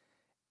 Lewis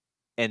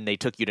and they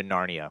took you to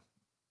Narnia,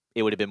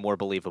 it would have been more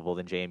believable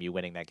than JMU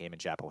winning that game in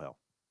Chapel Hill.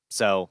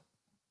 So,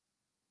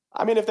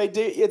 I mean, if they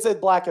do, it's a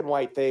black and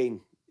white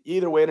thing. You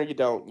either win or you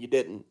don't. You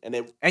didn't,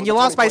 and you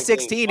lost by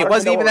 16. It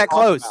wasn't even that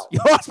close. You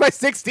lost by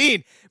 16.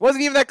 It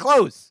wasn't even that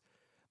close.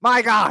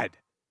 My God,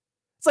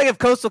 it's like if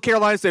Coastal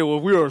Carolina say, "Well,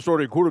 if we were a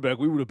starting quarterback,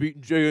 we would have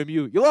beaten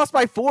JMU." You lost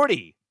by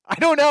 40. I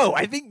don't know.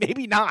 I think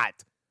maybe not.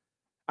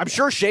 I'm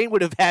sure Shane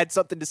would have had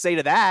something to say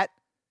to that.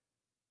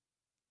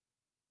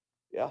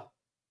 Yeah.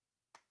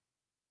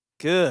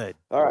 Good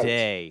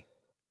day.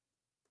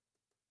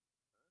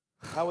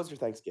 How was your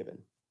Thanksgiving?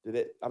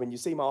 You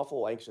seem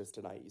awful anxious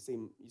tonight. You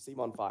seem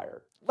on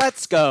fire.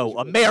 Let's go,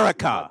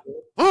 America.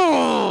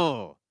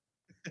 Oh.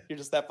 You're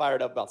just that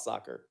fired up about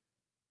soccer.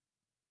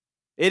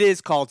 It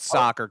is called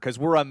soccer because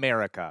we're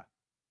America.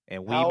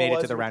 And we made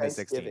it to the round of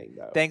 16.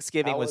 Though?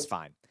 Thanksgiving was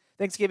fine.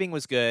 Thanksgiving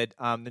was good.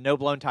 The no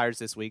blown tires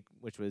this week,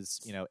 which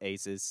was,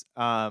 aces.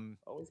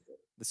 Always good.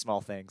 The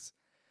small things.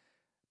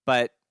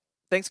 But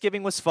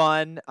Thanksgiving was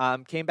fun.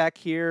 Came back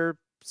here,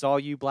 saw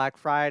you Black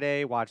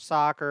Friday, watched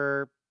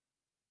soccer.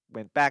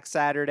 Went back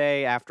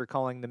Saturday after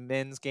calling the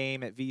men's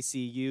game at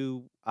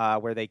VCU,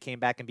 where they came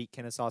back and beat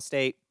Kennesaw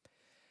State.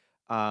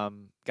 Got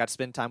to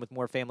spend time with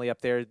more family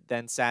up there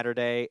than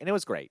Saturday, and it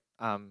was great.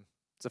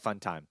 It's a fun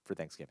time for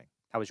Thanksgiving.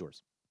 How was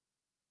yours?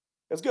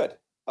 It was good.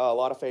 A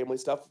lot of family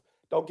stuff.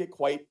 Don't get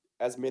quite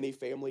as many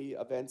family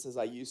events as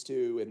I used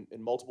to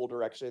in multiple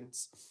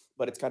directions,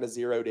 but it's kind of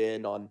zeroed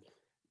in on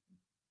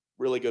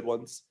really good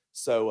ones.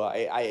 So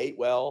I ate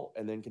well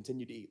and then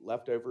continued to eat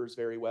leftovers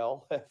very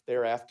well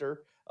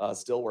thereafter.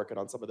 Still working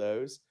on some of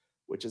those,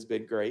 which has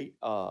been great.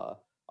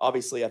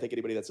 Obviously, I think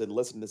anybody that's been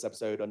listening to this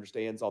episode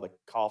understands all the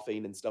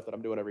coughing and stuff that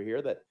I'm doing over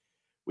here, that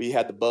we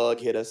had the bug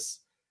hit us.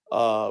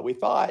 We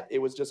thought it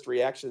was just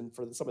reaction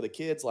for some of the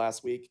kids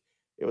last week.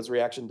 It was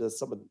reaction to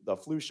some of the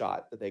flu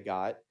shot that they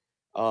got.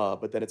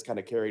 But then it's kind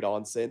of carried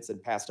on since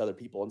and past other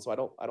people. And so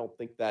I don't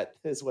think that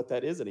is what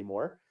that is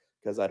anymore,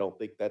 because I don't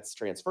think that's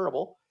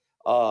transferable.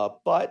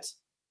 But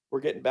we're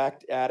getting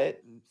back at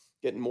it and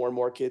getting more and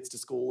more kids to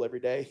school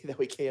every day that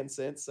we can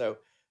since. So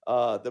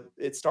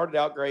it started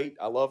out great.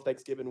 I love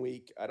Thanksgiving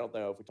week. I don't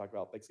know if we talked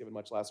about Thanksgiving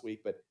much last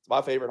week, but it's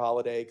my favorite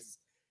holiday because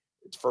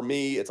for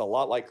me, it's a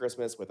lot like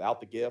Christmas without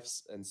the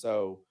gifts. And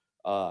so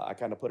I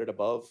kind of put it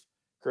above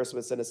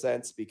Christmas in a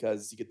sense,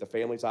 because you get the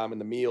family time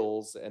and the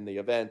meals and the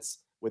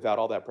events without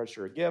all that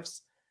pressure of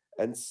gifts.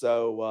 And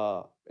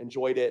so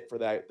enjoyed it for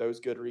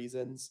those good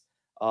reasons.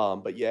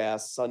 But yeah,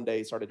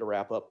 Sunday started to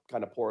wrap up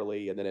kind of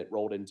poorly, and then it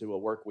rolled into a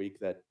work week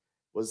that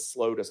was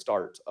slow to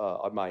start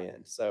on my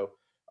end. So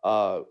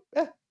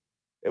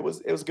it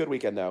was a good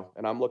weekend though.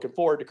 And I'm looking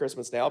forward to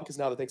Christmas now, because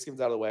now that Thanksgiving's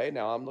out of the way,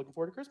 now I'm looking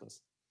forward to Christmas.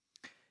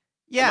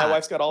 Yeah. And my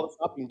wife's got all the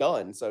shopping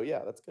done. So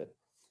yeah, that's good.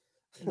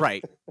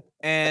 Right.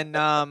 And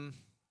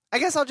I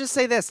guess I'll just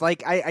say this.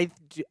 Like, I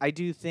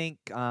do think,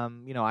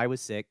 I was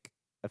sick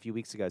a few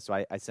weeks ago, so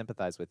I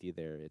sympathize with you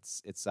there.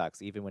 It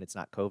sucks, even when it's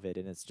not COVID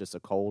and it's just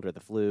a cold or the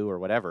flu or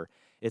whatever.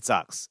 It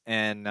sucks,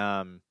 and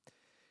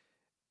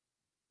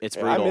it's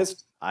brutal.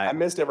 I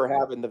missed ever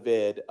having the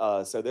vid,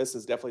 so this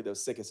is definitely the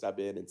sickest I've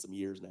been in some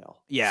years now.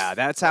 Yeah,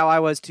 that's how I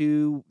was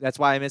too. That's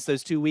why I missed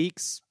those 2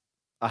 weeks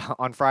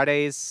on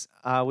Fridays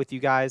with you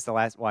guys. The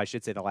last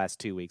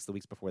 2 weeks. The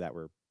weeks before that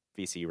were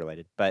VCU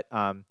related, but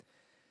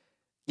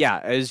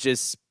yeah, it was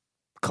just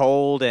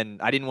cold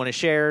and I didn't want to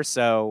share,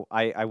 so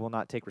I will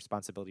not take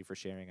responsibility for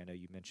sharing. I know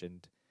you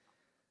mentioned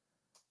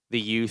the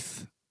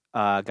youth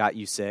got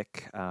you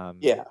sick.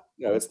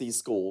 It's these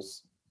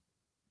schools.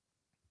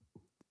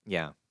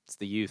 Yeah, it's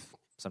the youth.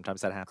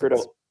 Sometimes that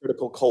happens.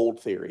 Critical cold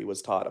theory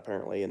was taught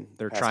apparently, and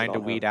they're trying to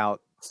weed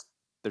out.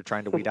 They're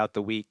trying to weed out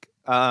the weak.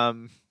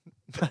 They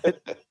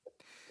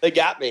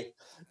got me.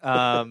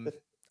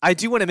 I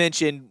do want to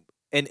mention,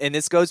 and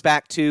this goes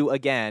back to,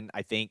 again,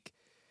 I think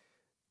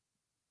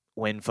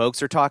when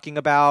folks are talking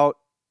about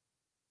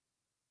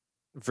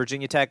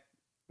Virginia Tech,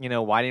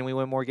 why didn't we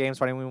win more games?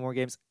 Why didn't we win more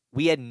games?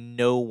 We had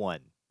no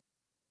one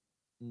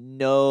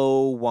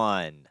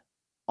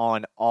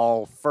on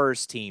all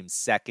first team,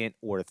 second,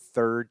 or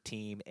third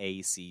team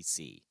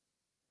ACC.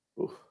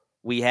 Oof.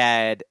 We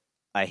had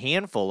a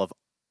handful of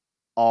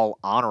all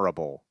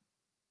honorable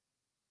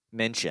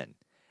mention.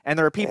 And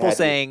there are people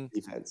saying,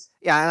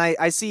 yeah, and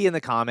I see in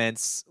the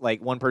comments,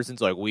 like one person's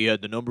like, we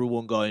had the number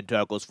 1 guy in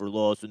tackles for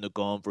loss in the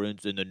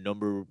conference and the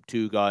number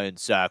 2 guy in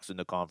sacks in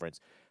the conference.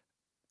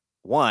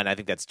 One, I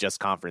think that's just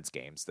conference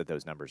games that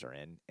those numbers are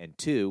in. And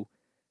 2,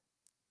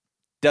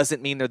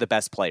 doesn't mean they're the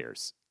best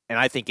players. And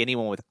I think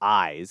anyone with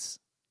eyes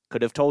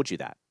could have told you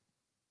that.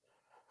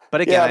 But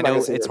again, I know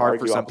it's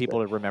hard for some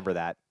people to remember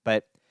that.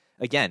 But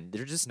again,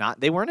 they're just not,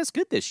 they weren't as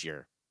good this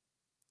year.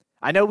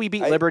 I know we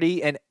beat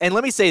Liberty, and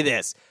let me say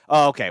this.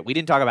 Oh, okay, we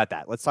didn't talk about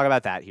that. Let's talk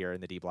about that here in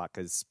the D block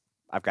because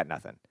I've got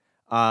nothing.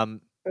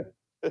 I'm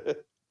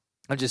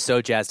just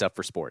so jazzed up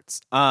for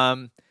sports.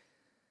 But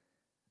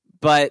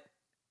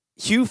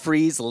Hugh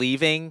Freeze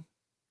leaving.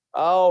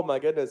 Oh my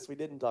goodness, we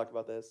didn't talk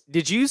about this.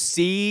 Did you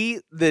see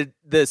the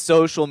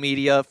social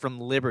media from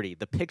Liberty?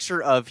 The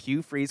picture of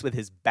Hugh Freeze with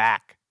his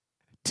back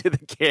to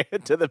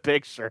the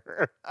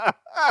picture. I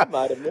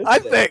might have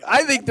missed it.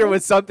 I think there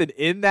was something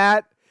in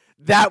that.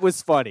 That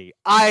was funny.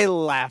 I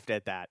laughed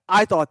at that.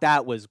 I thought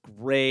that was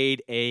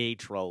grade A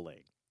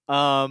trolling.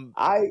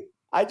 I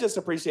just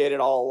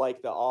appreciated all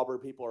like the Auburn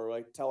people are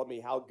like telling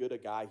me how good a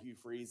guy Hugh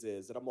Freeze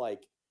is, and I'm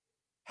like,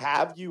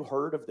 have you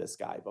heard of this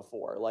guy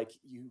before? Like,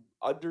 you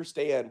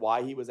understand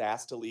why he was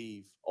asked to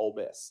leave Ole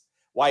Miss,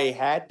 why he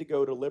had to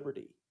go to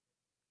Liberty,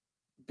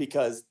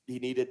 because he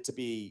needed to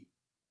be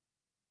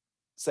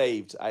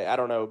saved. I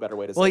don't know a better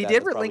way to say that. Well, he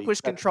did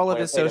relinquish control of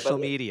his social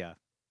media.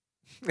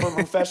 For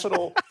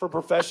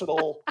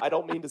professional, I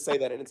don't mean to say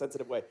that in a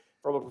sensitive way.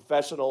 From a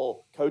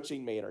professional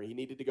coaching manner, he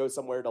needed to go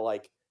somewhere to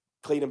like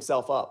clean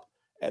himself up,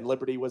 and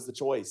Liberty was the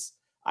choice.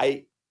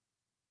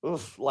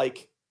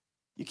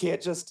 You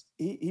can't just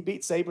he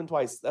beat Saban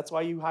twice. That's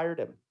why you hired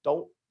him.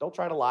 Don't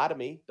try to lie to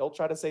me. Don't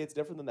try to say it's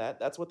different than that.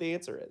 That's what the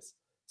answer is.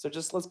 So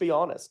just let's be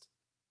honest.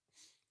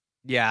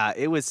 Yeah,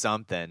 it was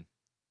something.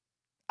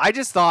 I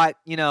just thought,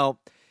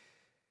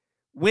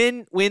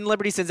 when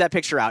Liberty sends that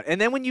picture out,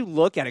 and then when you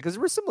look at it, because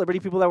there were some Liberty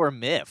people that were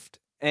miffed,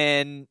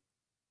 and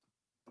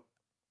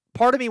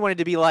part of me wanted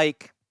to be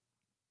like,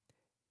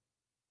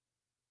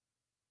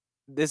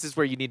 this is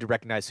where you need to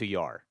recognize who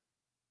you are.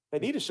 They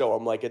need to show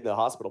them like in the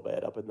hospital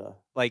bed up in the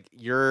like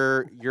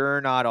you're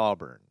not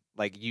Auburn.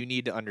 Like, you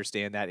need to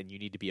understand that, and you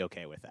need to be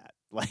okay with that.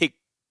 Like,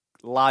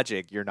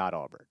 logic, you're not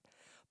Auburn.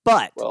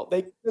 But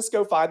they just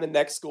go find the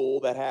next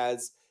school that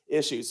has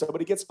issues.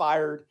 Somebody gets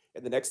fired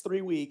in the next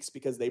 3 weeks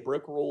because they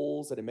broke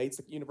rules and it made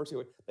the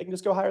university. They can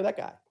just go hire that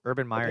guy.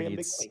 Urban Meyer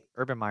needs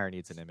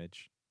an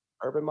image.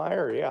 Urban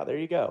Meyer, yeah, there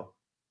you go.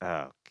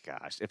 Oh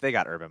gosh, if they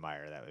got Urban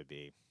Meyer, that would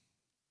be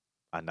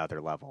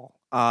another level.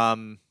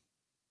 But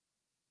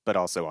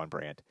also on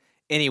brand.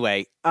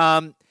 Anyway,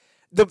 the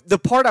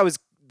part I was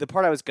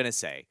going to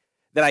say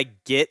that I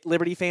get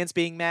Liberty fans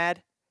being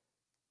mad.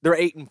 They're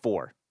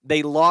 8-4.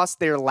 They lost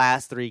their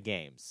last 3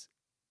 games.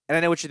 And I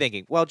know what you're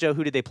thinking. Well, Joe,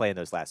 who did they play in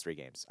those last 3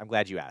 games? I'm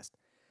glad you asked.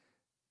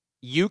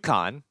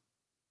 UConn,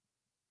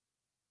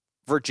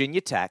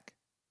 Virginia Tech,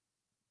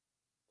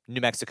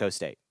 New Mexico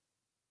State.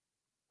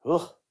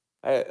 Ugh,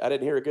 I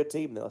didn't hear a good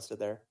team listed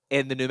there.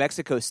 And the New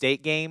Mexico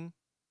State game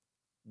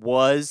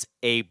was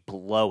a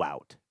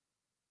blowout.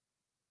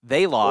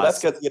 They lost. Well,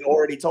 that's because he had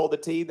already told the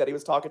team that he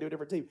was talking to a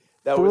different team.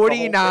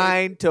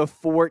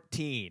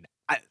 49-14.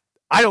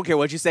 I don't care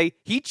what you say.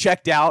 He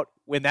checked out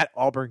when that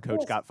Auburn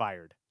coach got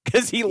fired.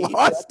 Because he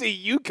lost to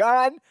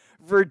UConn,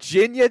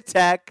 Virginia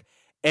Tech,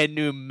 and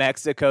New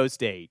Mexico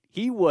State.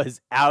 He was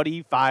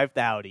outie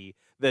 5,000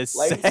 the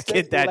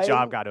second that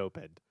job got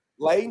opened.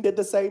 Lane did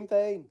the same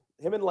thing.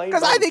 Him and Lane.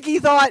 Because I think he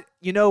thought,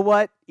 you know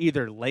what?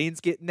 Either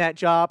Lane's getting that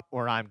job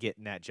or I'm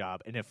getting that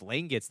job. And if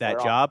Lane gets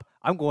that job,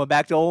 I'm going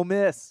back to Ole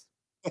Miss.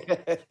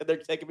 They're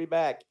taking me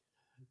back.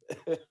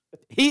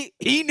 He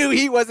knew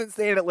he wasn't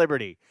staying at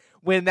Liberty.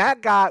 When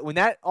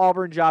that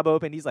Auburn job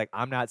opened, he's like,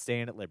 I'm not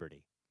staying at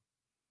Liberty.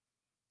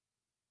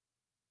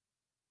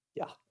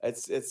 Yeah,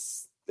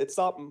 it's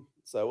something.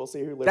 So we'll see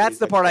who Liberty's That's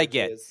the part I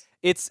get.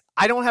 Is.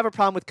 I don't have a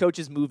problem with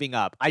coaches moving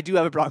up. I do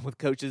have a problem with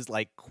coaches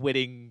like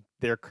quitting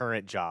their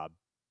current job.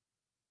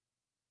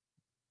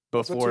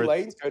 That's what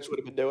Tulane's coach would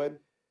have been doing.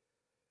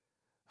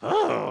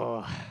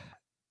 Oh.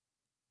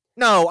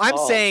 No, I'm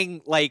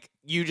saying like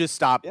you just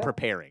stop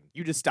preparing.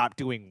 You just stop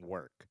doing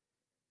work.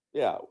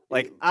 Yeah.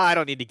 Like, I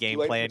don't need to game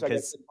plan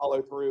because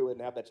follow through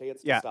and have that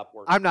chance to stop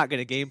working. I'm not going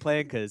to game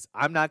plan because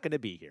I'm not going to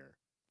be here.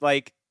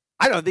 Like,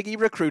 I don't think he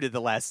recruited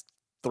the last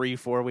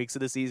 3-4 weeks of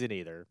the season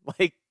either.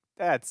 Like,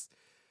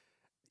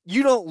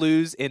 you don't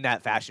lose in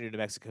that fashion in New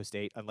Mexico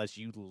State unless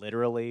you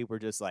literally were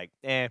just like,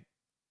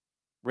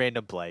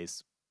 random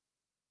plays.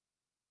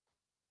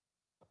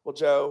 Well,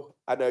 Joe,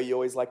 I know you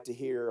always like to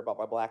hear about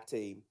my black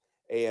team,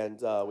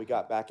 and we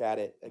got back at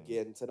it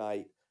again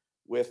tonight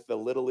with the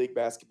Little League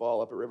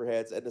basketball up at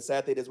Riverheads. And the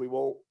sad thing is we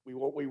won't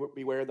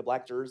be wearing the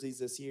black jerseys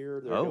this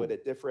year. They're doing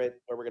it different,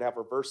 where we're going to have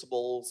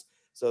reversibles.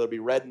 So there'll be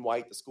red and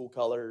white, the school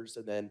colors,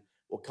 and then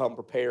we'll come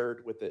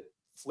prepared with it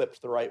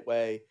flipped the right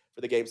way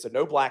for the game. So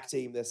no black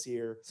team this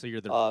year. So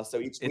you're the so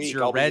each it's week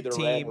your I'll red be either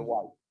team red or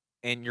white.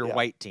 and your Yeah.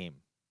 white team.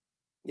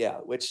 Yeah,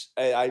 which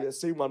I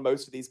assume on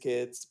most of these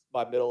kids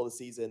by middle of the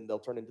season they'll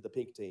turn into the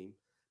pink team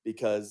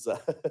because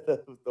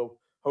the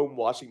home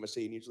washing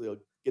machine usually will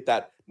get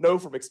that know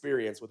from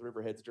experience with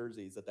Riverhead's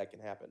jerseys that can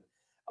happen.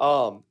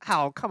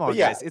 Come on,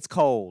 yeah. guys. It's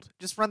cold.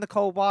 Just run the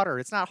cold water.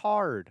 It's not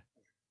hard.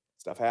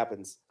 Stuff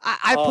happens.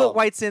 I put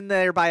whites in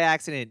there by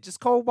accident. Just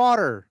cold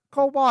water.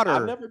 Cold water.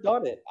 I've never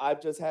done it.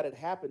 I've just had it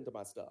happen to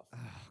my stuff.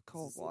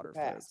 Cold water, folks.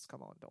 Past.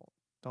 Come on,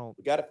 don't.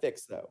 We got to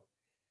fix though.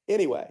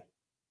 Anyway,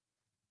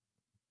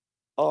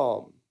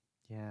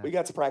 yeah. we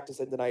got to practice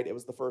in tonight. It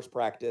was the first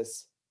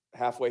practice.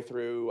 Halfway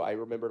through, I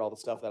remembered all the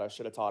stuff that I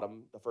should have taught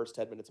them the first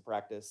 10 minutes of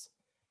practice.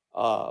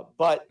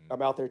 But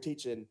I'm out there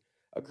teaching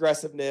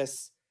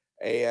aggressiveness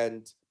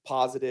and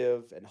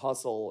positive and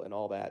hustle and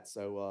all that.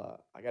 So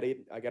I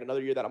got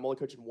another year that I'm only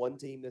coaching one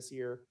team this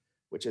year,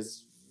 which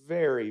is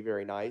very,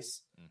 very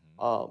nice.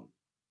 Mm-hmm.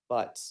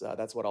 But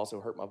that's what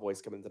also hurt my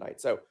voice coming tonight.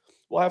 So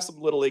we'll have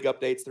some Little League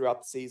updates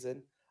throughout the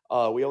season.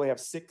 We only have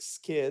 6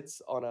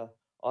 kids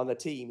on the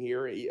team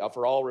here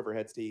for all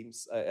Riverheads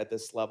teams at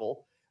this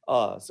level.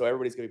 So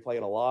everybody's going to be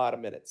playing a lot of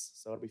minutes.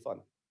 So it'll be fun.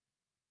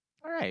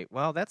 All right.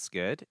 Well, that's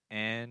good.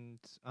 And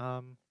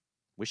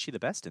wish you the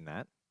best in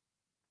that.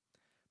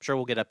 I'm sure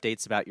we'll get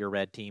updates about your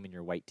red team and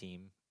your white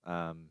team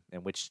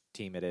and which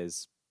team it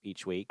is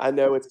each week. I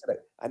know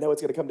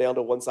it's gonna come down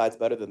to one side's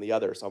better than the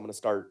other. So I'm going to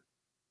start,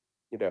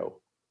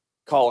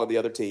 calling the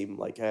other team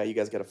like, hey, you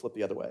guys got to flip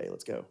the other way.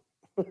 Let's go.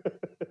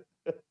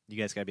 You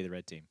guys got to be the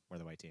red team. We're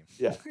the white team.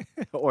 Yeah.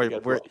 Or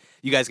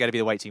you guys got to be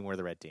the white team. We're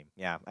the red team.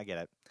 Yeah, I get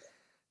it.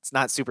 It's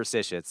not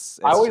superstitious.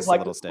 I always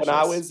liked when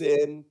I was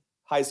in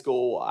high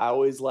school,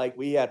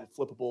 we had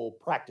flippable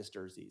practice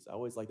jerseys. I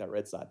always liked that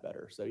red side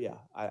better. So yeah,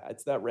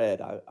 it's that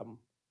red.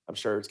 I'm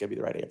sure it's gonna be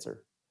the right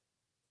answer.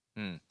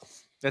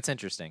 That's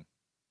interesting.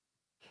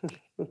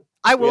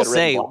 I will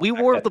say we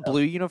wore the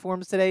blue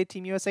uniforms today,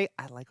 Team USA.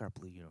 I like our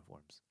blue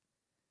uniforms.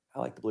 I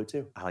like the blue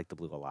too. I like the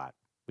blue a lot.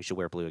 We should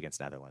wear blue against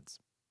Netherlands.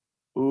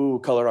 Ooh,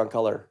 color on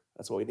color.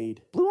 That's what we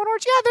need. Blue on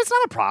orange? Yeah, that's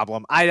not a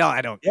problem. I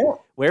don't. Yeah.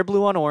 Wear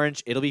blue on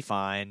orange. It'll be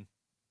fine.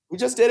 We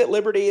just did it.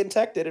 Liberty and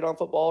Tech did it on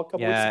football a couple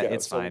weeks ago. Yeah,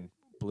 it's fine.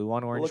 Blue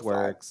on orange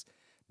works. Fine.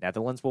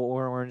 Netherlands will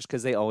wear orange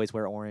because they always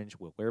wear orange.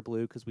 We'll wear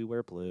blue because we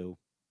wear blue.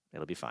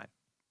 It'll be fine.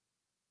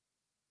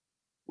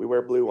 We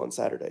wear blue on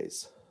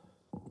Saturdays.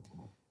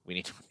 We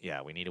need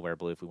to wear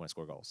blue if we want to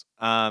score goals.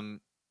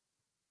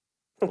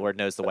 Lord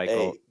knows the white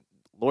goal.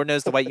 Lord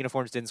knows the white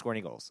uniforms didn't score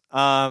any goals.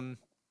 All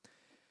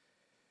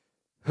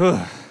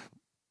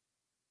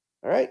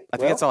right. I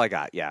think that's all I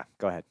got. Yeah,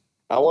 go ahead.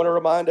 I want to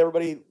remind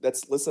everybody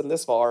that's listened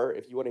this far,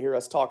 if you want to hear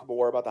us talk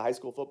more about the high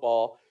school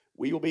football,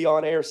 we will be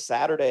on air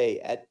Saturday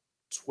at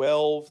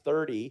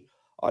 12:30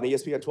 on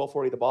ESPN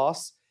 1240 The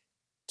Boss,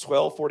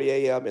 12:40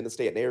 a.m. in the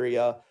Stanton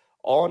area,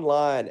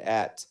 online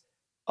at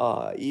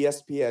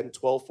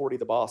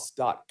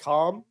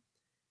ESPN1240theboss.com,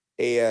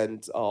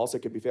 and also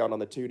can be found on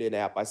the TuneIn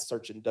app by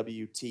searching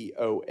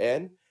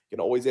WTON. You can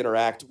always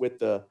interact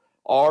with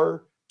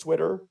our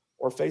Twitter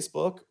or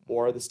Facebook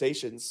or the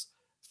station's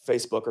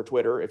Facebook or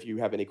Twitter if you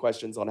have any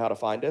questions on how to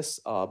find us.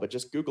 But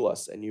just Google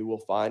us and you will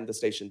find the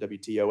station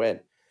WTON.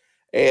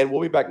 And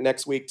we'll be back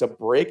next week to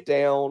break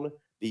down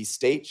the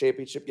state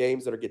championship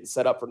games that are getting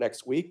set up for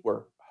next week.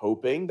 We're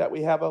hoping that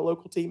we have a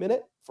local team in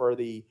it for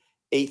the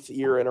 8th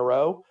year in a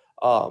row.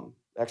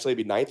 Actually,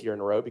 it'd be 9th year in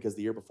a row because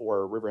the year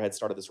before Riverhead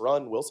started this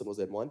run, Wilson was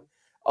in one.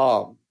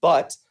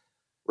 But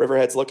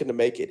Riverhead's looking to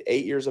make it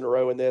 8 years in a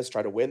row in this,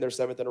 try to win their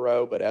 7th in a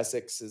row, but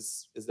Essex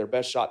is their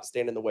best shot to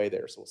stand in the way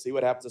there. So we'll see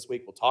what happens this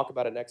week. We'll talk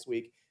about it next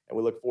week, and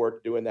we look forward to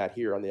doing that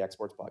here on the Yak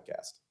Sports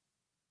Podcast.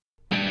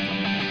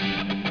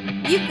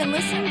 You've been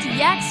listening to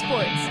Yak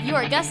Sports,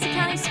 your Augusta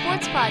County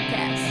sports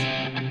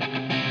podcast.